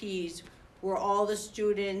IEPs, were all the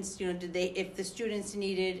students, if the students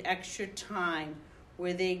needed extra time,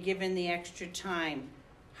 were they given the extra time?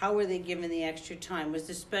 How were they given the extra time? Was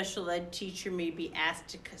the special ed teacher maybe asked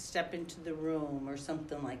to step into the room or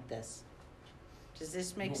something like this? Does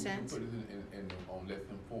this make sense? You put it in on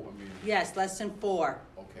lesson 4, I mean. Yes, lesson 4.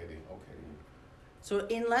 Okay then. So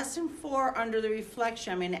in lesson 4, under the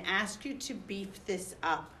reflection, I'm going to ask you to beef this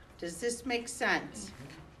up. Does this make sense?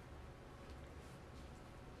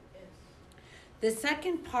 The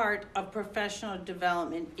second part of professional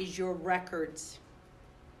development is your records.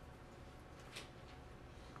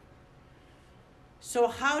 So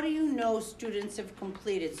how do you know students have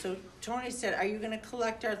completed? So Tony said, are you going to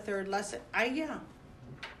collect our third lesson? Yeah.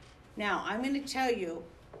 Now, I'm going to tell you,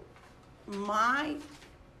 my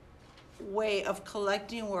way of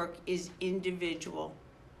collecting work is individual.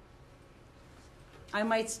 I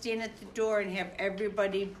might stand at the door and have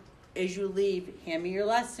everybody, as you leave, hand me your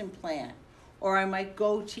lesson plan. Or I might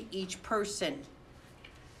go to each person.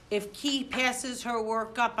 If Key passes her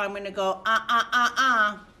work up, I'm going to go,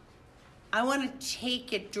 I want to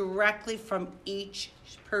take it directly from each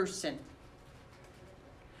person.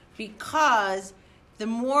 Because the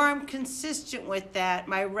more I'm consistent with that,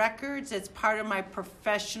 my records, it's part of my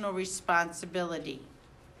professional responsibility.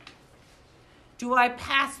 Do I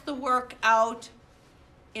pass the work out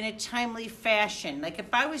in a timely fashion? Like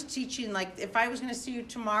if I was teaching, if I was going to see you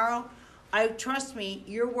tomorrow, trust me,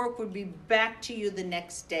 your work would be back to you the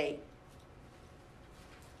next day.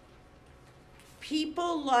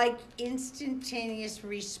 People like instantaneous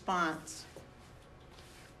response.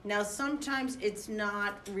 Now, sometimes it's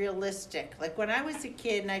not realistic. Like when I was a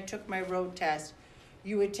kid and I took my road test,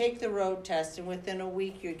 you would take the road test and within a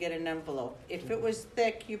week you'd get an envelope. If it was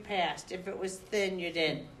thick, you passed. If it was thin, you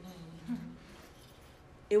didn't.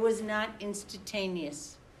 It was not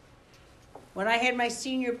instantaneous. When I had my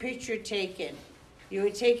senior picture taken, you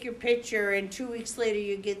would take your picture and 2 weeks later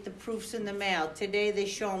you get the proofs in the mail. Today they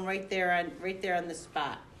show them right there on the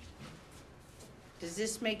spot. Does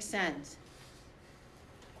this make sense?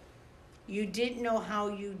 You didn't know how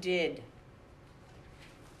you did.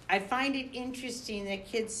 I find it interesting that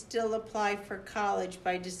kids still apply for college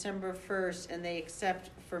by December 1st and they accept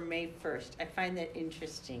for May 1st. I find that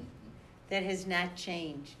interesting. That has not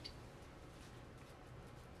changed.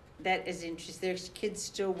 That is interesting. There's kids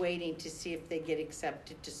still waiting to see if they get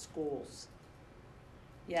accepted to schools.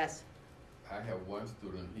 Yes? I have one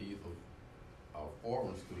student, he's a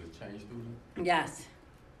foreign student, change student. Yes.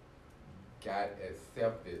 Got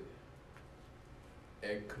accepted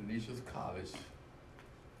at Canisius College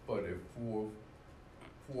for the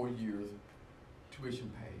four years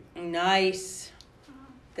tuition paid. Nice.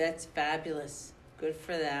 That's fabulous. Good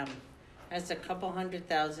for them. That's a couple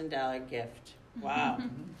 $100,000 gift. Wow.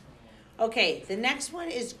 Okay, the next one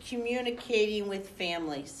is communicating with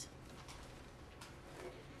families.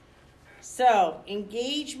 So,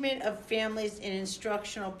 engagement of families in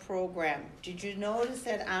instructional program. Did you notice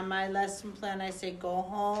that on my lesson plan I say go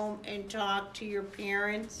home and talk to your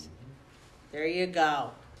parents? There you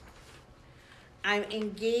go. I'm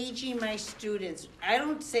engaging my students. I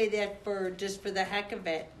don't say that just for the heck of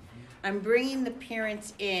it. I'm bringing the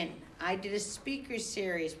parents in. I did a speaker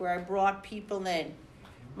series where I brought people in.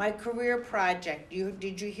 My career project.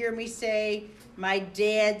 Did you hear me say my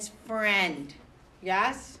dad's friend?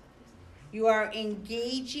 Yes? You are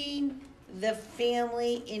engaging the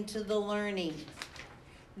family into the learning.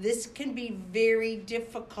 This can be very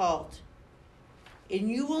difficult. And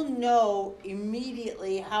you will know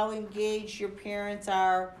immediately how engaged your parents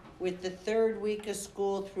are with the third week of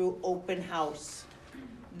school through open house.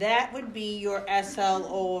 That would be your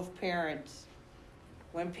SLO of parents.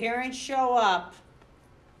 When parents show up,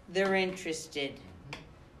 they're interested.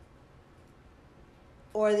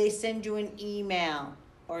 Or they send you an email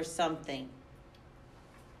or something.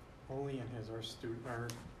 Olean has our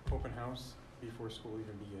open house before school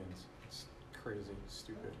even begins. It's crazy,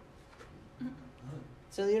 stupid.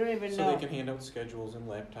 So you don't even So know. they can hand out schedules and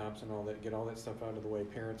laptops and all that, get all that stuff out of the way.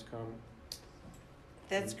 Parents come.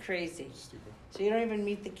 That's crazy. Stupid. So you don't even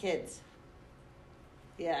meet the kids.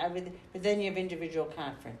 Yeah, but then you have individual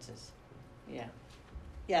conferences. Yeah.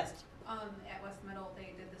 Yes. At West Middle,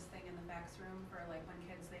 they did this thing in the fax room for like when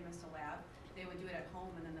kids, they missed a lab. They would do it at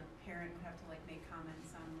home and then the parent would have to like make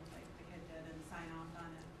comments on what like the kid did and sign off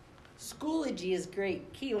on it. Schoology is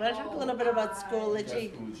great. Key, you want to talk a little bit about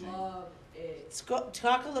Schoology? Love it.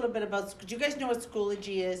 Talk a little bit about, do you guys know what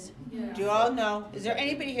Schoology is? Yeah. Do you all know? Is there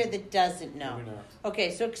anybody here that doesn't know? Maybe not.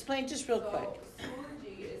 Okay, so explain just real quick. So,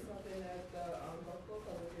 Schoology is something that the Buffalo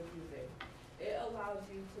Public is using. It allows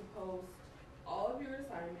you to post all of your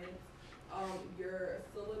assignments, your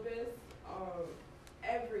syllabus,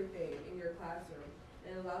 everything in your classroom.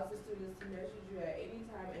 It allows the students to message you at any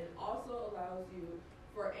time, and also allows you,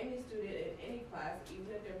 for any student in any class,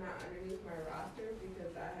 even if they're not underneath my roster,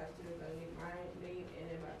 because I have students underneath my name and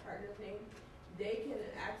in my partner's name, they can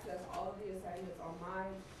access all of the assignments on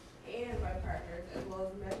mine and my partners, as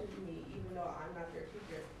well as message me, even though I'm not their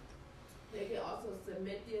teacher. They can also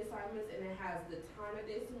submit the assignments, and it has the time that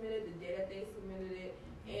they submitted, the day that they submitted it,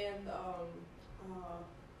 and I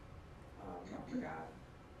forgot.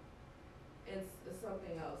 It's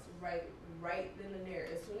something else, right then and there.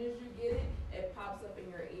 As soon as you get it, it pops up in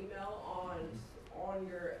your email on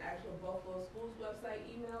your actual Buffalo Schools website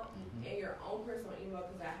email and your own personal email,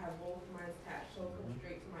 because I have both of mine attached, so it comes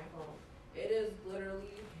straight to my phone. It is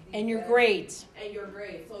literally the And your best. grades. And your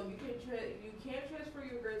grades. So you can't transfer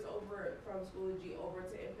your grades over from Schoology over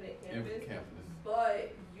to Infinite Campus,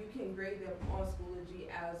 but you can grade them on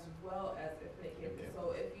Schoology as well as Infinite Campus.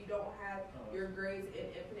 So if you don't have your grades in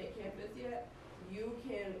Infinite Campus yet, you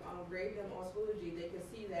can grade them on Schoology. They can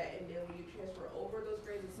see that, and then when you transfer over those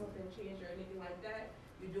grades, if something changed or anything like that,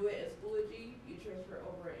 you do it in Schoology, you transfer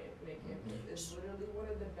over in Infinite Campus. It's literally one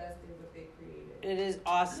of the best things that they created. It is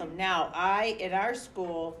awesome. Now, at our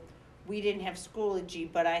school, we didn't have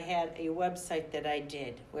Schoology, but I had a website that I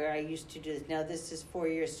did where I used to do this. Now, this is 4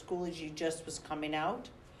 years. Schoology just was coming out.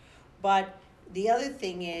 But the other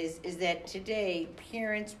thing is that today,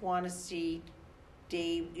 parents want to see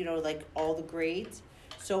like all the grades.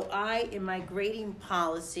 So in my grading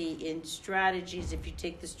policy in strategies, if you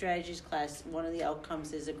take the strategies class, one of the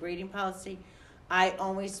outcomes is a grading policy. I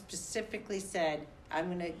always specifically said, I'm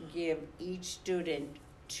going to give each student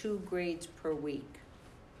 2 grades per week.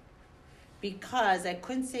 Because I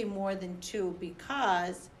couldn't say more than 2,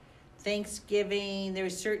 because Thanksgiving, there were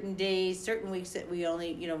certain days, certain weeks that we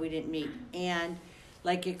only, we didn't meet. And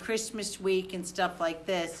like at Christmas week and stuff like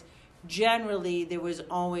this, generally it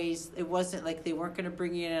wasn't like they weren't going to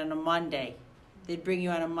bring you in on a Monday. They'd bring you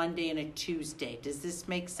on a Monday and a Tuesday. Does this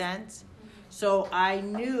make sense? So I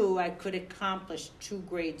knew I could accomplish 2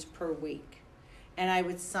 grades per week. And I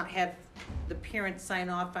would have the parents sign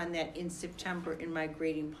off on that in September in my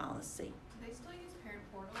grading policy. Do they still use Parent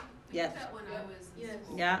Portal? We Yes. did that when I was in Yes.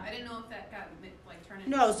 school. Yeah. I didn't know if that got turned into.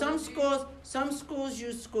 No, some Schoology. schools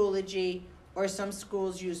use Schoology, or some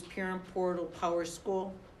schools use Parent Portal Power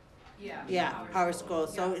School. Yeah. Power School.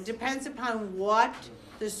 So it depends upon what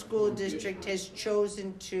the school district has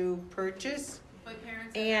chosen to purchase. But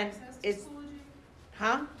parents And have access it's- to Schoology?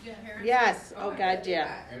 Huh? Yeah, parents. Yes. Oh, God,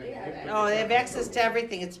 yeah. Oh, they have access to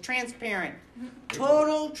everything. It's transparent.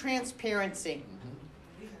 Total transparency.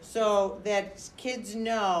 So that kids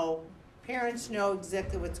know, parents know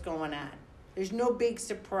exactly what's going on. There's no big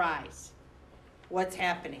surprise what's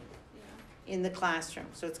happening in the classroom.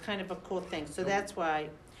 So it's kind of a cool thing. So that's why.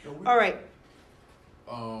 All right.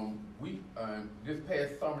 We this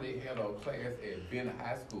past summer they had a class at Ben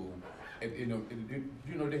High School. And,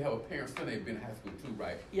 they have a parent center at Ben High School too,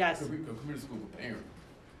 right? Yes. A community school for parents.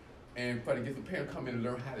 And for to get the parents come in and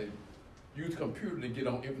learn how to use computer to get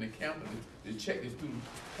on Infinite Campus to check the student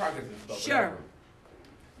progress and stuff. Sure. Whatever.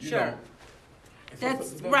 Sure. And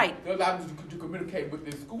That's they right. They allow them to communicate with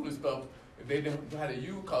the school and stuff. If they don't know how to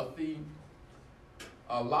use, because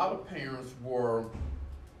a lot of parents were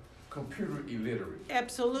computer illiterate.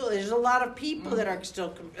 Absolutely. There's a lot of people that are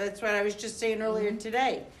still, that's what I was just saying earlier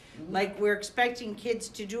today. Like, we're expecting kids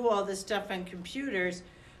to do all this stuff on computers.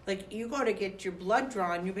 Like, you go to get your blood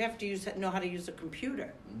drawn, you have to know how to use a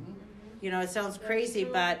computer. It sounds crazy,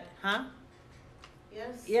 true. but, huh?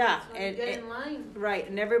 Yes. Yeah, That's when you get in line. Right,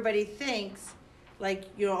 and everybody thinks, like,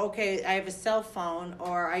 okay, I have a cell phone,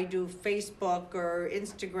 or I do Facebook or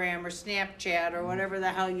Instagram or Snapchat or whatever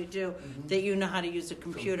the hell you do, that you know how to use a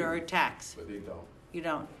computer or text. But they don't. You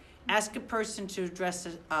don't. Ask a person to address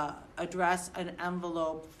an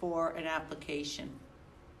envelope for an application.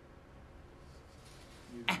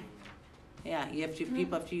 Yeah,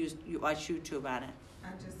 people have to watch YouTube on it.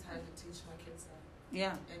 I just had to teach my kids that.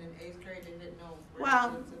 Yeah. And in 8th grade, they didn't know where Well,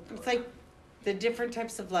 to use it. it's like the different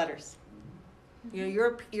types of letters.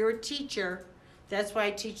 You're a teacher. That's why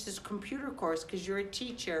I teach this computer course, because you're a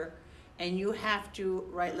teacher, and you have to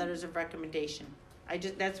write letters of recommendation.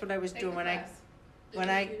 That's what I was doing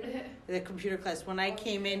the computer class. When I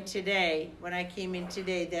came in today,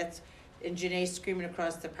 and Janae's screaming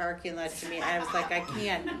across the parking lot to me, I was like, I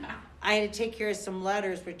can't. I had to take care of some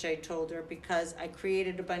letters, which I told her, because I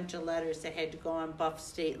created a bunch of letters that had to go on Buff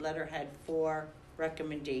State letterhead for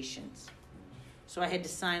recommendations. So I had to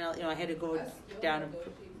sign out, I had to go I still down have and, those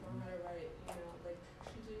sheets on how to write an email. Like,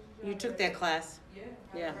 she teaches you how to took write- that class? Yeah,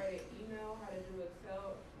 how Yeah. to write an email, how to do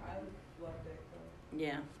Excel. I love that stuff.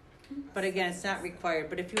 Yeah. But again, it's not required.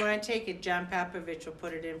 But if you want to take it, John Popovich will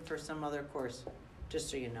put it in for some other course, just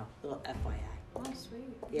so you know, little FYI. Oh,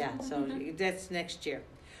 sweet. Yeah, so that's next year.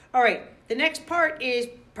 All right, the next part is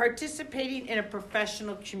participating in a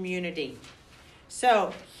professional community.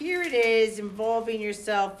 So here it is, involving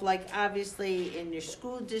yourself, like obviously in your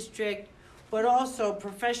school district, but also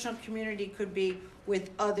professional community could be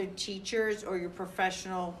with other teachers or your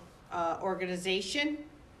professional organization.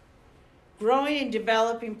 Growing and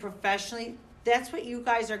developing professionally, that's what you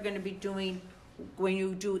guys are going to be doing when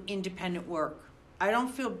you do independent work. I don't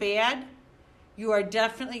feel bad. You are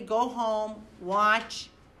definitely go home, watch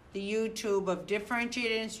the YouTube of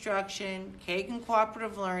differentiated instruction, Kagan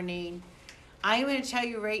Cooperative Learning. I'm going to tell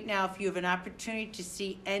you right now, if you have an opportunity to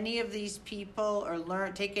see any of these people or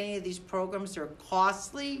take any of these programs, they're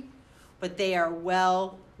costly, but they are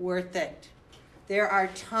well worth it. There are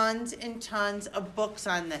tons and tons of books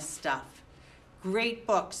on this stuff. Great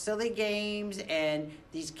books, silly games, and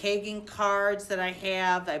these Kagan cards that I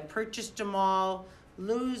have. I purchased them all.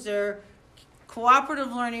 Loser.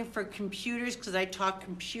 Cooperative Learning for Computers, because I taught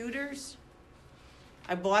computers.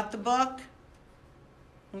 I bought the book.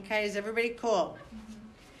 Okay, is everybody cool?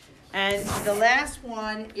 And the last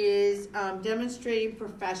one is demonstrating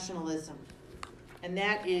professionalism. And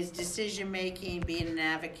that is decision making, being an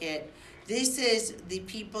advocate. This is the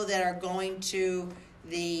people that are going to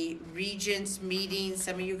the Regents meeting.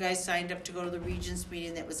 Some of you guys signed up to go to the Regents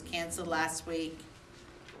meeting that was canceled last week.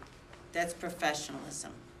 That's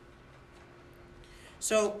professionalism.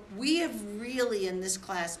 So we have really, in this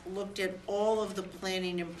class, looked at all of the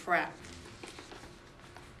planning and prep.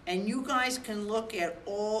 And you guys can look at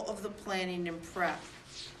all of the planning and prep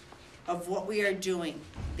of what we are doing.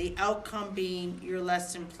 The outcome being your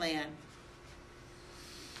lesson plan.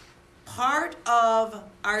 Part of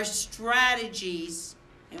our strategies,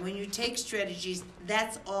 and when you take strategies,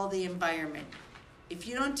 that's all the environment. If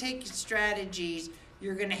you don't take strategies,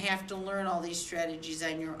 you're going to have to learn all these strategies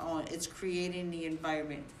on your own. It's creating the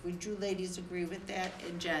environment. Would you ladies agree with that,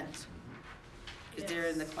 and gents? Because they're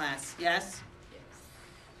in the class. Yes? Yes.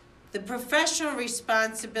 The professional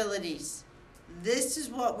responsibilities. This is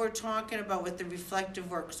what we're talking about with the reflective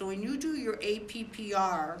work. So when you do your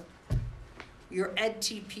APPR, your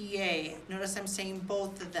EdTPA, notice I'm saying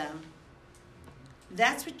both of them.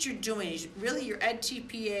 That's what you're doing. Really, your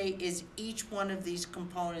EdTPA is each one of these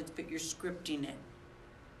components, but you're scripting it.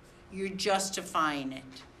 You're justifying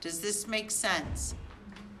it. Does this make sense?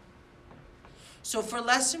 So for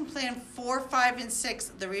lesson plan 4, 5, and 6,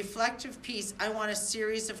 the reflective piece, I want a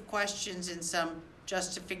series of questions and some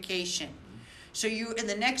justification. So you, in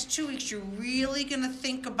the next 2 weeks, you're really going to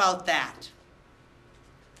think about that.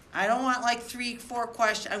 I don't want like 3, 4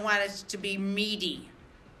 questions. I want it to be meaty.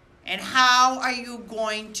 And how are you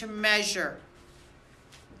going to measure?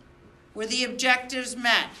 Were the objectives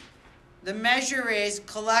met? The measure is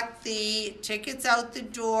collect the tickets out the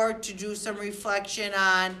door to do some reflection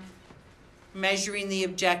on measuring the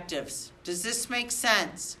objectives. Does this make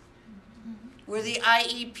sense? Were the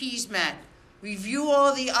IEPs met? Review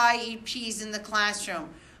all the IEPs in the classroom.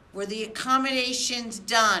 Were the accommodations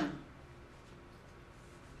done?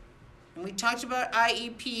 And we talked about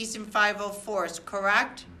IEPs and 504s,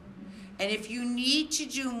 correct? And if you need to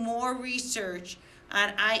do more research on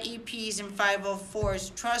IEPs and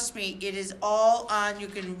 504s, trust me, it is all on, you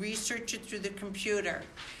can research it through the computer.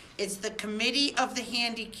 It's the Committee of the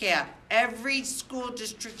Handicap. Every school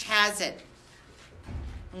district has it,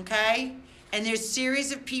 okay? And there's a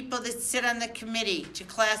series of people that sit on the committee to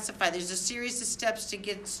classify. There's a series of steps to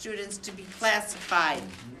get students to be classified.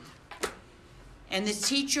 And the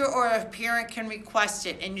teacher or a parent can request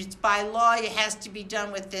it. And it's by law, it has to be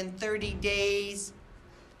done within 30 days.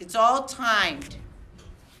 It's all timed.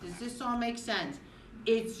 Does this all make sense?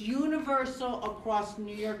 It's universal across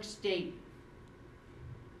New York State.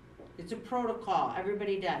 It's a protocol.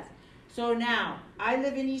 Everybody does. So now, I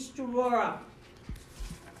live in East Aurora.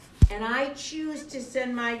 And I choose to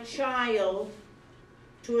send my child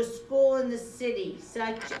to a school in the city,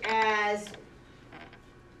 such as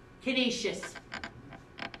Canisius.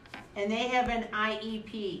 And they have an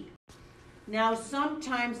IEP. Now,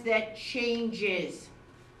 sometimes that changes.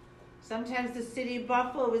 Sometimes the city of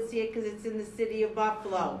Buffalo would see it because it's in the city of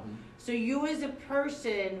Buffalo. So you as a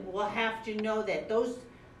person will have to know that.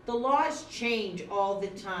 The laws change all the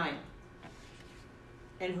time.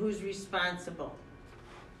 and who's responsible.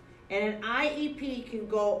 And an IEP can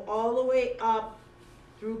go all the way up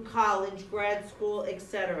through college, grad school,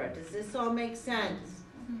 etc. Does this all make sense?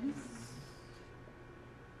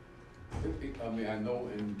 I mean, I know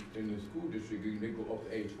in the school district, they go up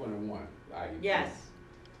to age 21. Yes.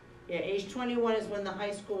 Yeah, age 21 is when the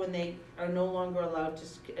high school, when they are no longer allowed to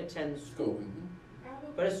attend the school. School.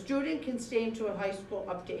 But a student can stay into a high school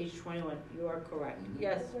up to age 21. You are correct.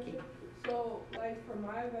 Yes, Keith. So, like, for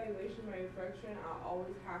my evaluation, my reflection, I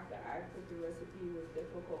always have to ask if the recipe was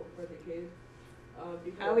difficult for the kids.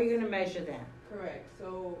 Because How are you gonna measure that? correct.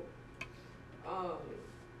 So,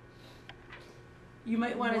 You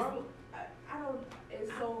might wanna, I don't.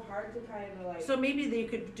 It's so hard to kind of like. so maybe they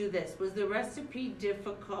could do this. Was the recipe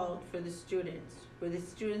difficult for the students? Were the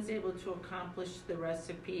students able to accomplish the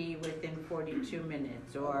recipe within 42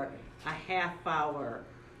 minutes or a half hour?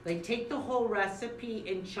 Like take the whole recipe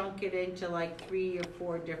and chunk it into like 3 or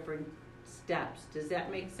 4 different steps. Does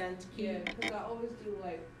that make sense, Keith? Yeah, because I always do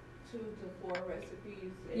like 2 to 4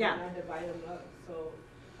 recipes and Yeah. I divide them up. So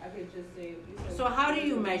I could just say. So how do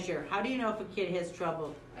you measure? How do you know if a kid has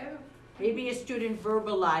trouble? I have Maybe a student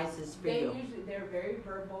verbalizes for They you. usually they're very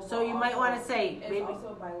verbal. So but you might wanna also- say, it's maybe-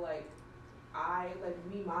 also by like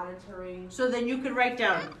me monitoring. So then you could write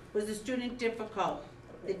down, was the student difficult?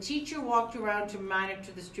 The teacher walked around to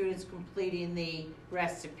monitor the students completing the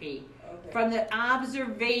recipe. Okay. From the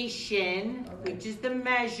observation, Okay. which is the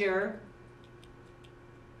measure,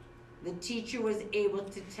 the teacher was able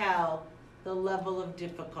to tell the level of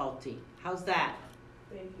difficulty. How's that?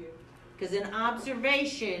 Thank you. Because an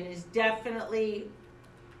observation is definitely,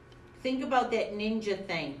 think about that ninja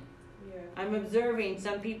thing. Yeah. I'm observing,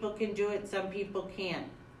 some people can do it, some people can't.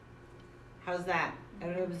 How's that?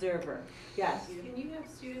 An observer. Yes. Can you have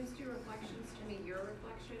students do reflections to meet your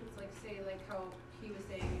reflections? Like say like how he was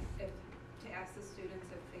saying if to ask the students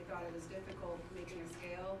if they thought it was difficult making a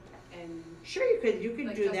scale and Sure, you could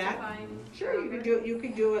like do that. justifying Sure, their you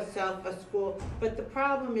could do a school, but the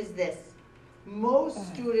problem is this. Most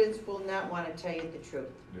students will not wanna tell you the truth.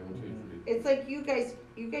 They don't tell you the truth. It's like you guys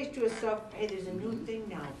do a hey, there's a new thing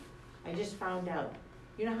now. I just found out.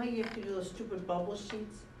 You know how you have to do those stupid bubble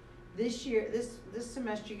sheets? This year, this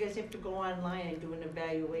semester, you guys have to go online and do an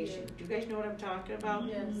evaluation. Yeah. Do you guys know what I'm talking about?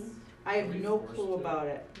 Yes. I have no Forced clue to. about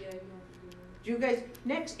it. Yeah, you have to do that. Do you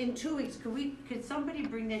guys, in 2 weeks, could somebody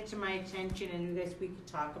bring that to my attention and you guys, we could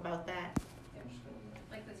talk about that?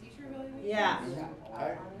 like the teacher evaluation? Yeah. Honestly,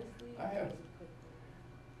 I have.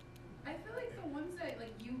 I feel like the ones that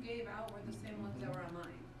like you gave out were the same ones that were online.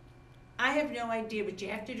 I have no idea, but you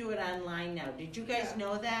have to do it online now. Did you guys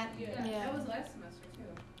know that? Yeah, Yeah. that was last semester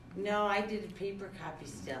too. No, I did a paper copy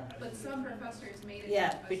still. But some professors made it.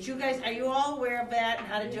 Yeah, but you guys, are you all aware of that and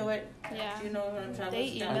how to do it? Yeah. Do you know what I'm talking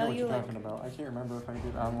They about? I know email what you you're like talking about. I can't remember if I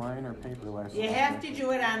did online or paper last You semester. have to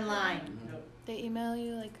do it online. they email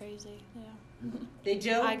you like crazy. Yeah. They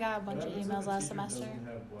do? I got a bunch of emails last semester. Doesn't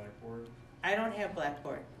have Blackboard. I don't have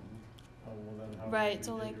Blackboard. Oh, well then how Right, would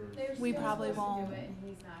so, we like, get yours? We probably won't. Well, I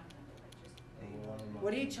don't know.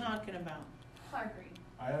 What are you talking about? Clark Green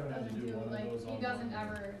I haven't had to doesn't do do, one of like, those he online. doesn't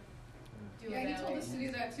ever do Yeah, he told us to evaluations.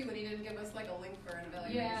 do that too, but he didn't give us like a link for an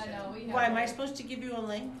evaluation. Yeah, no, we have. Why, am I supposed to give you a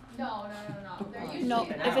link? No. They're usually. No,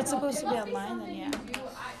 if I it's don't know, supposed to be online, then yeah. It must be something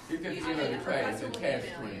you do. You can Usually email the the class, professor the will task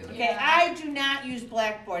email you. screen. Okay, I do not use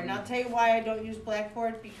Blackboard, and I'll tell you why I don't use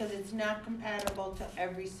Blackboard, because it's not compatible to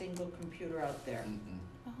every single computer out there.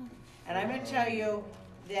 Oh. And I'm gonna tell you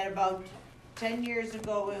that about 10 years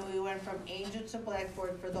ago, when we went from Angel to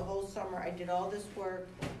Blackboard for the whole summer, I did all this work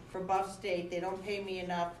for Buff State. They don't pay me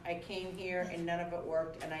enough. I came here and none of it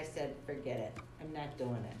worked, and I said, forget it. I'm not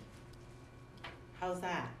doing it. How's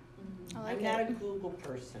that? I like I'm not it. a Google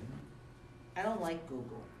person. I don't like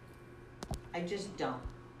Google. I just don't.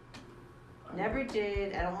 Never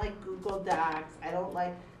did. I don't like Google Docs. I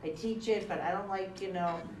teach it, but I don't like,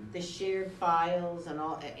 the shared files and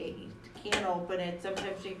all. You can't open it.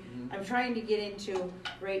 Sometimes I'm trying to get into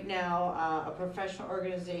right now a professional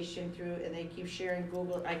organization through, and they keep sharing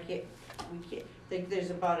Google. We can't. There's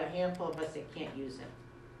about a handful of us that can't use it.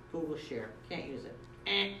 Google Share, can't use it.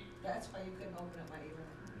 That's why you couldn't open it by even.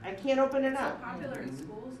 I can't open it It's so up. popular in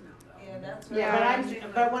schools now though. Yeah, that's. Yeah,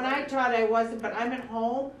 but when I taught, I wasn't. But I'm at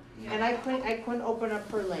home, and I couldn't open up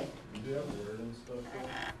her link. You do have Word and stuff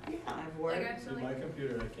though? Yeah, I've Word. Like I See, feel my like,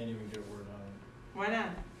 computer, I can't even get Word on it, Why not?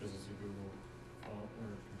 because it's a Google phone or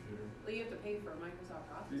computer. well, you have to pay for Microsoft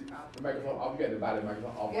Office The probably. Microsoft, I'll get it by the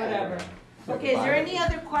Microsoft Office. Whatever. Okay, is there any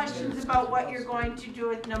other questions about what you're going to do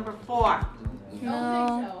with number 4? I don't think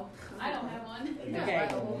No. so. I don't have one. Okay.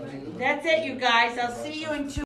 That's it, you guys. I'll see you in 2